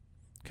 miles,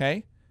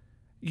 okay,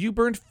 you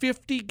burned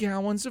 50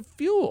 gallons of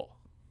fuel.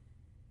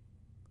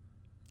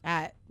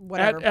 At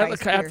whatever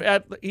price.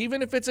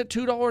 Even if it's at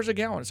 $2 a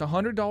gallon, it's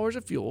 $100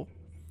 of fuel,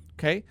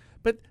 okay?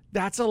 But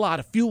that's a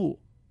lot of fuel,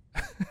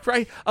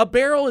 right? A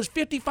barrel is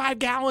 55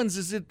 gallons.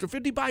 Is it a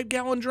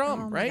 55-gallon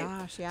drum, right?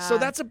 Gosh, yeah. So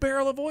that's a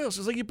barrel of oil. So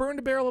it's like you burned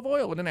a barrel of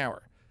oil in an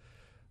hour.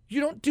 You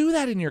don't do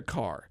that in your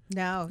car.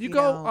 No, you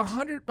go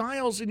 100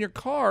 miles in your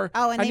car.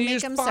 Oh, and they you make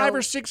use them 5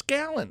 or 6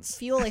 gallons.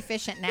 Fuel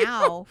efficient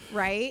now,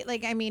 right?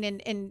 Like, I mean,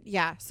 and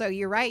yeah. So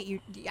you're right. You're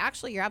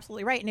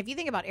absolutely right. And if you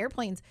think about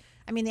airplanes,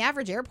 I mean, the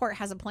average airport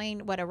has a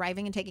plane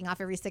arriving and taking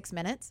off every 6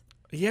 minutes.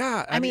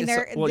 Yeah, I mean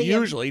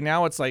usually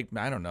now it's like,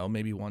 I don't know,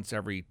 maybe once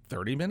every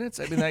 30 minutes.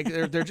 I mean,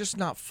 they're just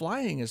not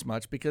flying as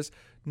much because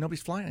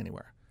nobody's flying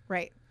anywhere.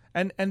 Right.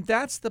 And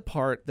that's the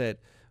part that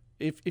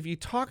if you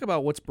talk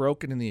about what's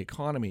broken in the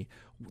economy,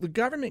 the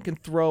government can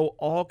throw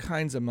all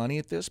kinds of money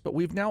at this, but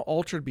we've now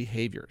altered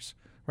behaviors.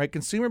 Right?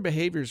 Consumer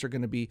behaviors are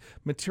going to be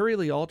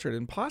materially altered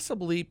and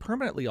possibly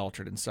permanently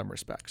altered in some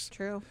respects.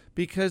 True.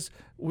 Because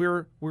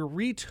we're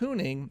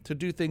retuning to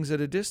do things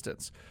at a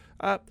distance.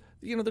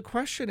 The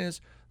question is,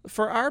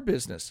 for our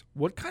business,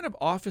 what kind of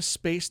office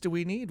space do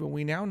we need when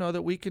we now know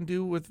that we can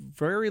do with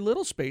very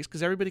little space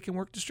because everybody can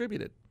work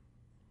distributed?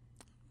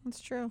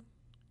 That's true.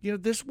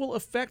 This will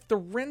affect the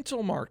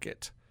rental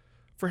market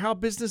for how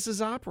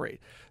businesses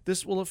operate.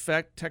 This will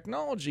affect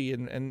technology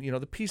and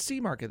the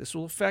PC market. This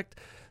will affect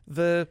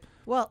the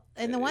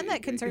one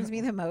that concerns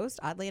me the most,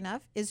 oddly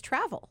enough, is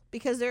travel,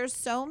 because there's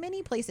so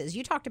many places.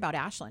 You talked about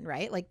Ashland,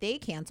 right? Like, they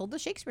canceled the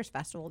Shakespeare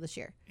Festival this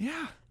year.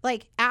 Yeah.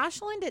 Like,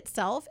 Ashland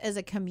itself as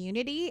a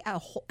community,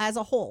 as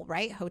a whole,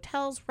 right?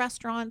 Hotels,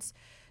 restaurants,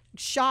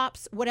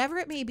 shops, whatever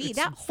it may be. It's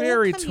that whole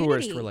very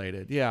community tourist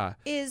related. Yeah.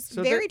 Is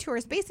very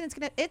tourist based, and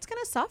it's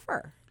gonna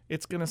suffer.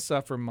 It's gonna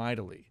suffer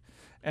mightily,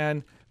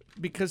 and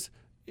because.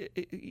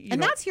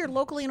 That's here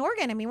locally in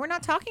Oregon. I mean, we're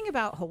not talking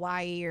about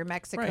Hawaii or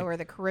Mexico or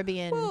the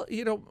Caribbean. Well,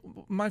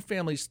 my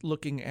family's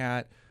looking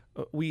at.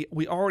 We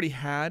already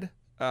had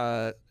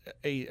a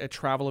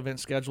travel event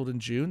scheduled in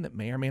June that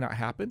may or may not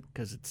happen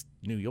because it's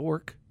New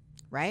York.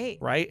 Right.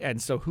 Right.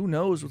 And so who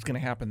knows what's going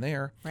to happen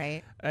there.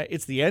 Right.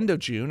 It's the end of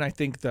June. I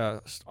think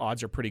the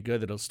odds are pretty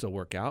good that it'll still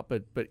work out.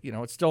 But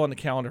it's still on the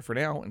calendar for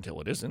now until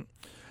it isn't.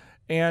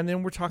 And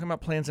then we're talking about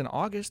plans in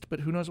August,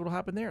 but who knows what will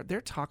happen there. They're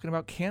talking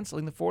about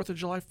canceling the 4th of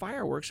July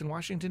fireworks in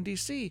Washington,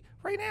 D.C.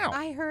 right now.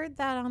 I heard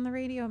that on the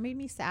radio. It made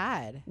me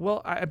sad.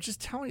 Well, I'm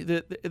just telling you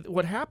that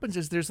what happens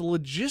is there's a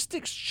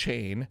logistics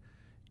chain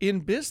in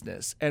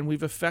business, and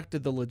we've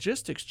affected the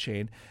logistics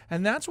chain,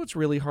 and that's what's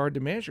really hard to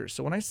measure.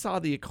 So when I saw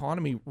the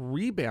economy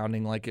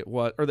rebounding like it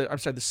was, or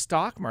the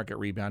stock market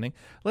rebounding,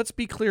 let's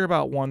be clear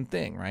about one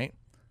thing, right?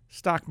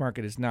 Stock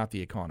market is not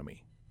the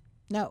economy.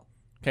 No.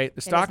 Okay, the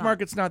is stock not.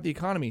 market's not the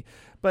economy,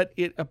 but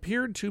it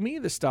appeared to me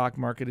the stock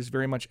market is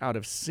very much out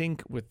of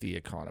sync with the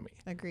economy.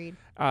 Agreed.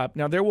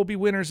 Now, there will be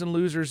winners and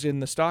losers in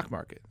the stock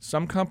market.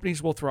 Some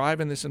companies will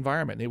thrive in this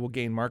environment. They will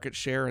gain market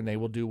share and they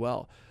will do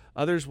well.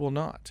 Others will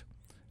not.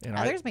 And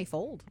Others may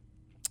fold.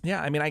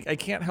 I mean, I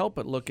can't help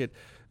but look at,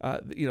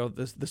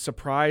 the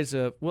surprise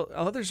of,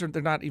 others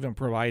they're not even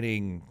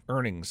providing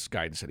earnings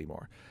guidance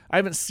anymore. I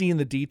haven't seen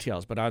the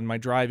details, but on my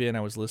drive in, I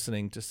was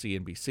listening to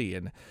CNBC,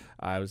 and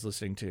I was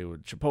listening to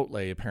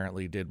Chipotle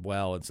apparently did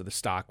well, and so the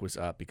stock was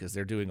up because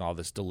they're doing all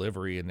this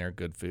delivery and they're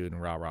good food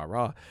and rah, rah,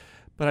 rah.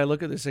 But I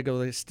look at this, I go,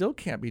 they still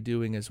can't be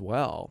doing as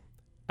well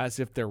as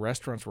if their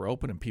restaurants were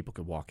open and people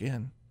could walk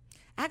in.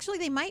 Actually,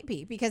 they might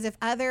be, because if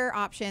other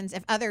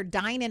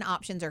dine-in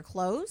options are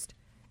closed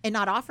and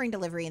not offering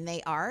delivery, and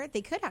they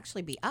could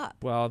actually be up.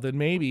 Well, then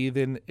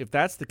if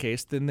that's the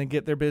case, then they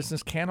get their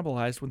business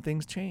cannibalized when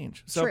things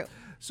change. True.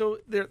 So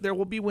there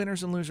will be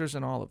winners and losers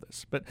in all of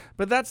this. But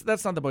that's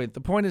not the point.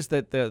 The point is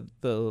that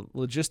the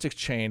logistics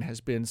chain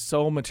has been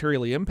so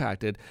materially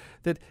impacted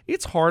that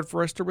it's hard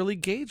for us to really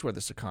gauge where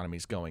this economy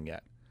is going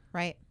yet.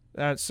 Right.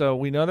 So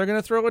we know they're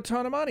going to throw a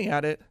ton of money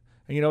at it.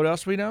 And you know what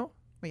else we know?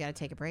 We got to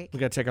take a break. We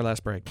got to take our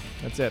last break.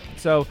 That's it.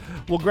 So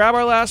we'll grab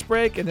our last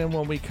break, and then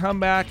when we come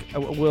back,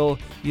 Katie,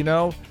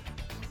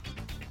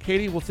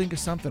 we'll think of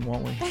something,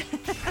 won't we?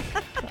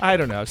 I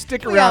don't know.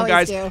 Stick around,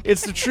 guys. Do.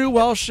 It's the True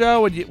Wealth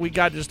Show, and we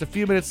got just a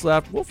few minutes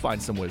left. We'll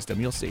find some wisdom.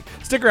 You'll see.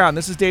 Stick around.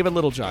 This is David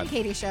Littlejohn. And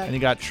Katie Show. And you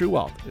got True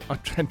Wealth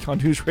on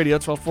News Radio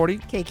 1240.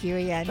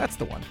 KQEN. That's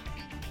the one.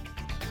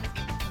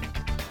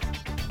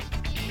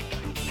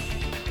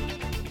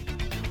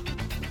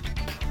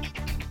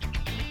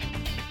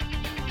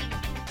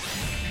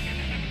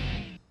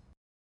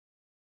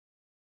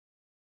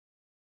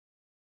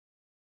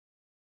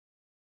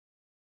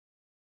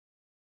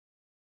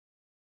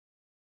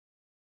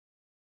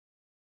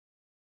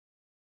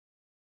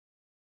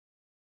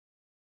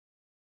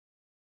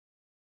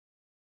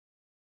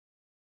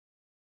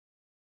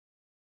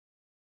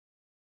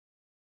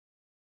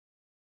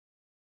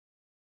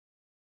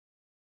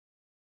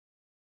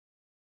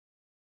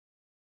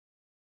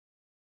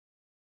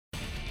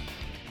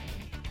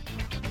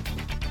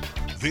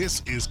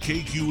 This is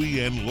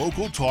KQEN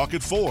Local Talk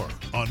at 4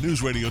 on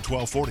News Radio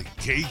 1240.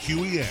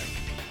 KQEN.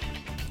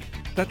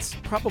 That's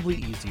probably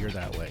easier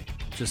that way,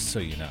 just so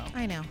you know.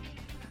 I know.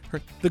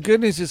 The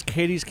good news is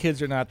Katie's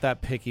kids are not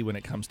that picky when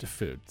it comes to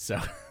food. So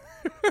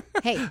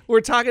Hey, we're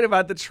talking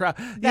about the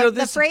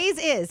the phrase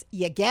is,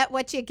 you get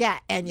what you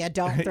get and you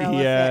don't throw a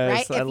fit, right?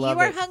 I If you love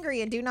are it.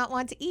 hungry and do not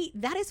want to eat,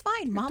 that is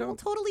fine. Mom will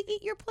totally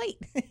eat your plate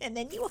and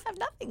then you will have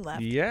nothing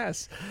left.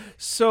 Yes.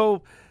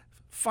 So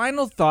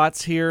final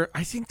thoughts here.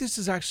 I think this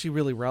is actually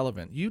really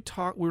relevant. We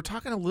were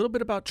talking a little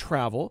bit about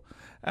travel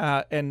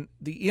and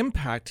the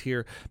impact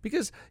here,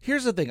 because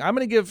here's the thing. I'm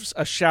going to give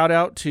a shout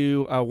out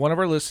to one of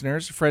our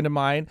listeners, a friend of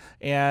mine,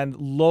 and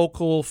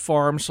local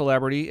farm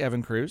celebrity,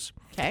 Evan Cruz.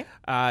 Okay.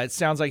 It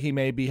sounds like he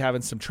may be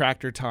having some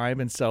tractor time,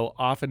 and so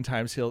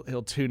oftentimes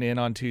he'll tune in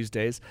on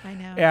Tuesdays. I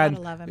know. And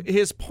gotta love him.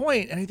 his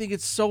point, and I think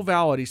it's so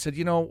valid, he said,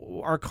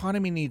 our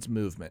economy needs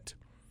movement.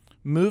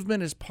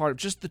 Movement is part of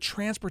just the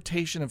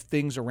transportation of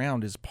things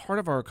around is part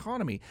of our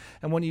economy.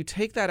 And when you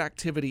take that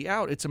activity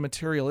out, it's a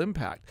material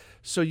impact.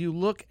 So you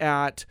look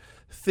at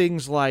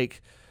things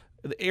like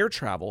the air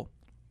travel.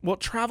 Well,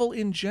 travel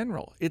in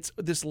general, it's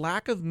this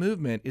lack of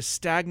movement is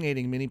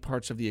stagnating many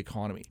parts of the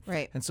economy.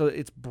 Right. And so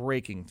it's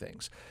breaking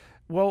things.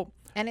 Well,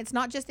 And it's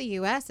not just the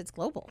U.S., it's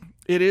global.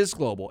 it is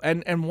global.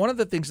 And one of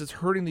the things that's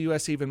hurting the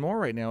U.S. even more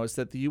right now is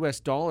that the U.S.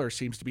 dollar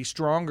seems to be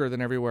stronger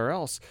than everywhere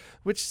else,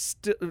 which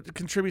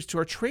contributes to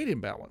our trade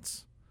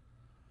imbalance.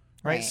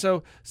 Right?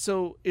 Right.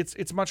 So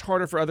it's much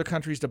harder for other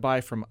countries to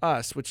buy from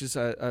us, which is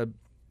a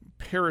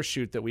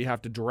parachute that we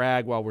have to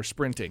drag while we're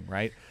sprinting,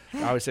 right?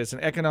 I always say it's an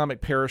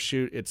economic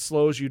parachute. It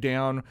slows you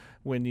down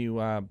when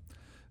you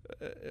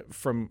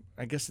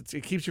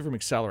it keeps you from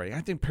accelerating.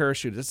 I think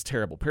parachute, that's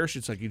terrible.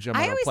 Parachute's like you jump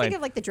on I a always plane. think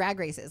of like the drag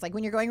races. Like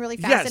when you're going really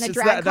fast Yes, in a it's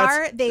drag that-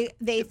 car,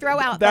 they throw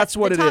out that's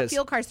what the it top is.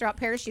 fuel cars throw out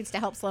parachutes to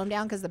help slow them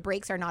down because the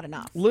brakes are not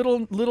enough.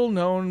 Little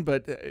known,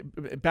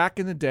 but back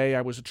in the day,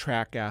 I was a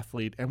track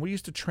athlete, and we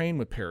used to train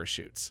with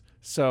parachutes.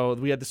 So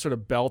we had this sort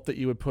of belt that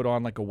you would put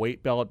on, like a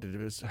weight belt that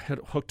was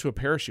hooked to a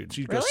parachute. So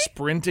you'd go Really?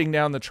 sprinting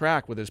down the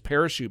track with this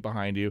parachute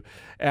behind you,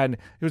 and it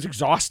was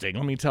exhausting,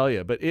 let me tell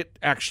you. But it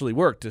actually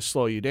worked to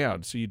slow you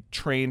down. So you'd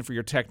train for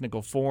your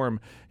technical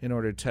form in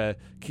order to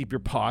keep your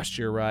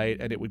posture right,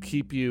 and it would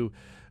keep you.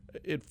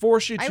 It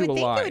forced you to I would think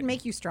align. it would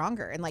make you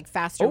stronger and like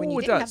faster when you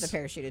it didn't have does. the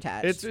parachute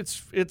attached.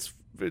 It's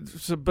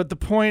but the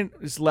point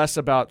is less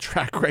about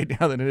track right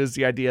now than it is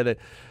the idea that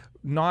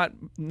not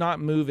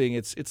moving.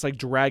 It's like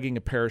dragging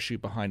a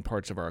parachute behind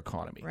parts of our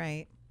economy.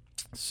 right.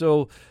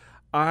 So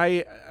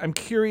I'm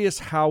curious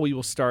how we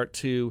will start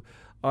to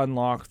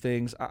unlock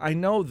things. I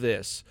know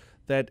this,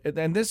 that,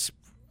 and this,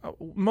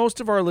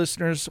 most of our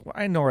listeners,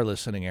 I know our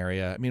listening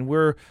area. I mean,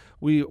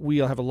 we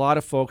have a lot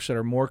of folks that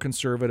are more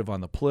conservative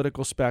on the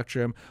political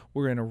spectrum.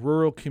 We're in a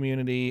rural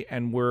community,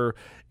 and we're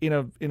in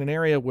an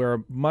area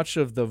where much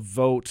of the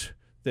vote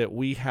that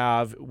we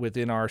have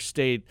within our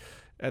state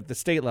at the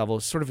state level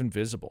is sort of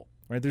invisible.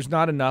 Right? There's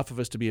not enough of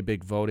us to be a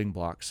big voting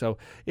bloc. So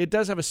it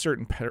does have a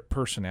certain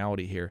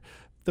personality here.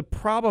 The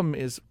problem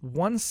is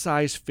one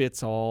size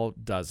fits all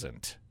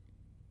doesn't.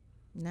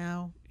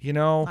 No.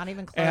 Not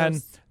even close.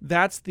 And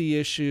that's the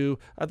issue.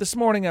 This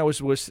morning I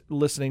was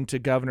listening to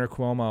Governor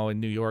Cuomo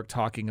in New York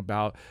talking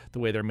about the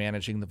way they're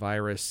managing the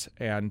virus.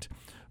 And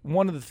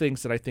one of the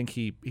things that I think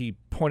he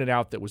pointed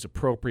out that was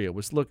appropriate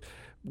was, look,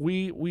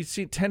 we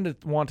tend to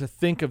want to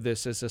think of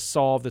this as a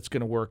solve that's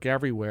going to work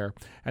everywhere,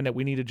 and that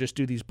we need to just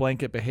do these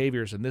blanket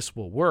behaviors and this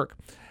will work.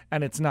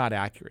 And it's not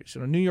accurate.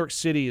 So New York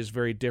City is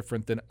very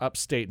different than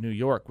upstate New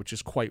York, which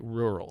is quite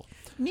rural.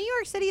 New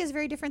York City is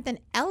very different than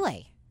LA.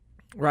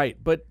 Right,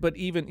 but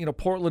even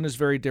Portland is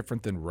very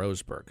different than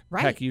Roseburg.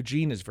 Right. Heck,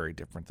 Eugene is very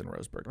different than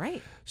Roseburg.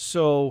 Right.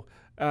 So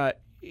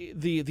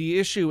the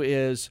issue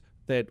is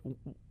that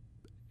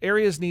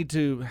areas need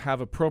to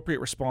have appropriate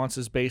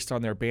responses based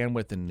on their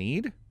bandwidth and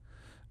need,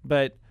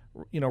 but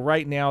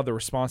right now the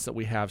response that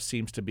we have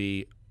seems to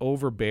be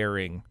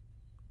overbearing,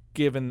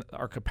 given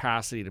our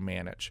capacity to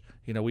manage.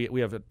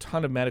 We have a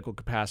ton of medical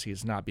capacity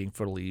that's not being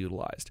fully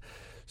utilized.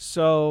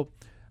 So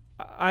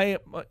my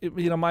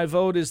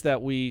vote is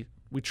that we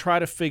try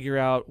to figure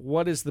out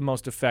what is the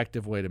most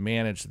effective way to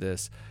manage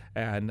this.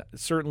 And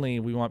certainly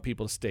we want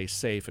people to stay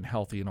safe and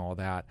healthy and all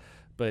that.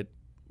 But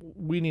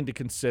we need to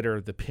consider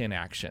the pin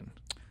action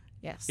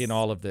in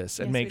all of this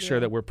and make sure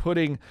that we're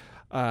putting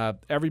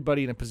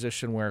everybody in a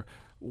position where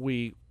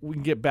we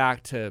can get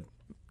back to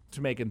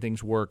making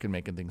things work and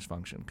making things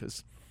function.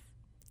 Because,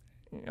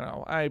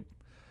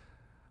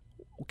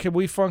 can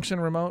we function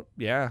remote?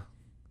 Yeah.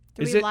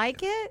 Do we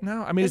like it?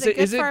 No. I mean, is it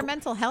good for our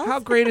mental health? How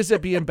great is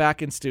it being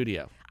back in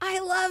studio? I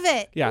love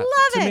it. Yeah. Love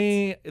it. To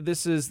me,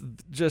 this is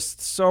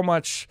just so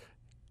much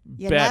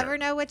You better. never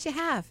know what you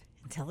have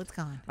until it's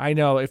gone. I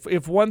know.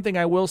 If one thing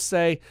I will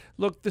say,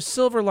 look, the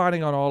silver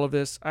lining on all of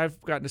this,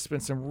 I've gotten to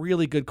spend some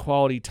really good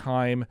quality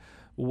time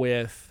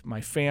with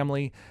my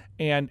family.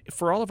 And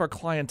for all of our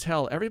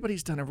clientele,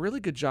 everybody's done a really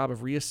good job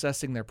of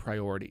reassessing their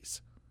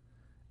priorities.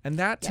 And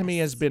that, to me,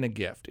 has been a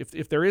gift.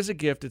 If there is a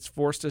gift, it's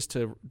forced us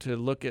to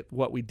look at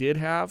what we did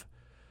have,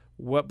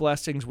 what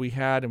blessings we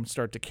had, and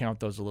start to count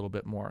those a little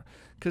bit more.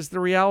 Because the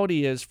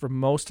reality is, for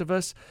most of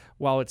us,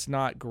 while it's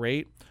not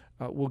great,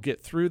 we'll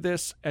get through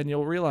this, and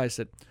you'll realize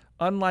that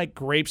unlike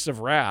grapes of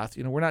wrath,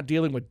 we're not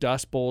dealing with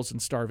dust bowls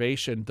and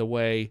starvation the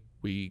way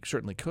we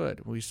certainly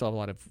could. We still have a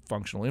lot of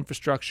functional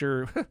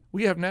infrastructure.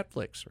 We have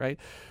Netflix, right?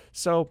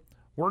 So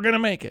we're going to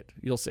make it.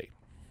 You'll see.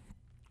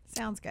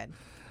 Sounds good.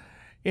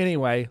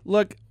 Anyway,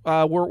 look,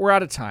 we're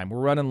out of time.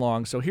 We're running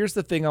long. So here's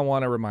the thing I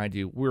want to remind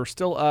you. We're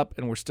still up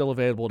and we're still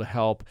available to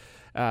help,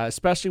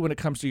 especially when it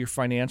comes to your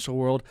financial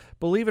world.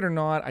 Believe it or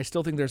not, I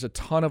still think there's a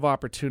ton of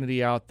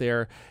opportunity out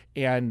there,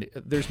 and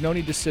there's no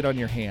need to sit on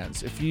your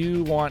hands. If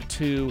you want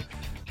to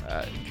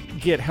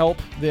get help,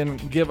 then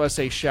give us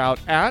a shout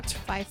at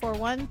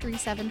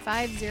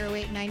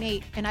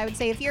 541-375-0898. And I would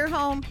say if you're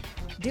home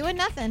doing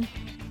nothing,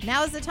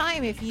 now is the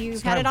time. If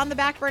you've had it on the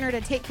back burner to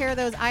take care of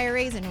those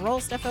IRAs and roll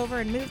stuff over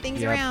and move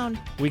things around.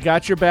 We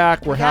got your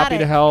back. We're happy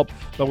to help,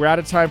 but we're out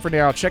of time for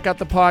now. Check out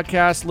the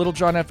podcast,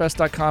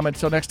 littlejohnfs.com.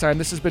 Until next time,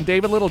 this has been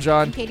David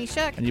Littlejohn. I'm Katie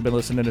Shook. And you've been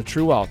listening to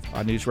True Wealth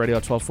on News Radio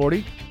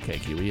 1240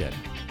 KQEN.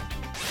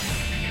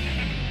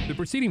 The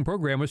preceding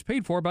program was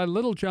paid for by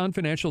Little John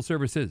Financial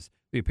Services.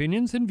 The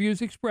opinions and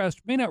views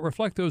expressed may not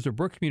reflect those of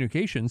Brooke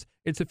Communications,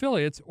 its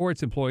affiliates, or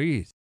its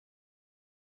employees.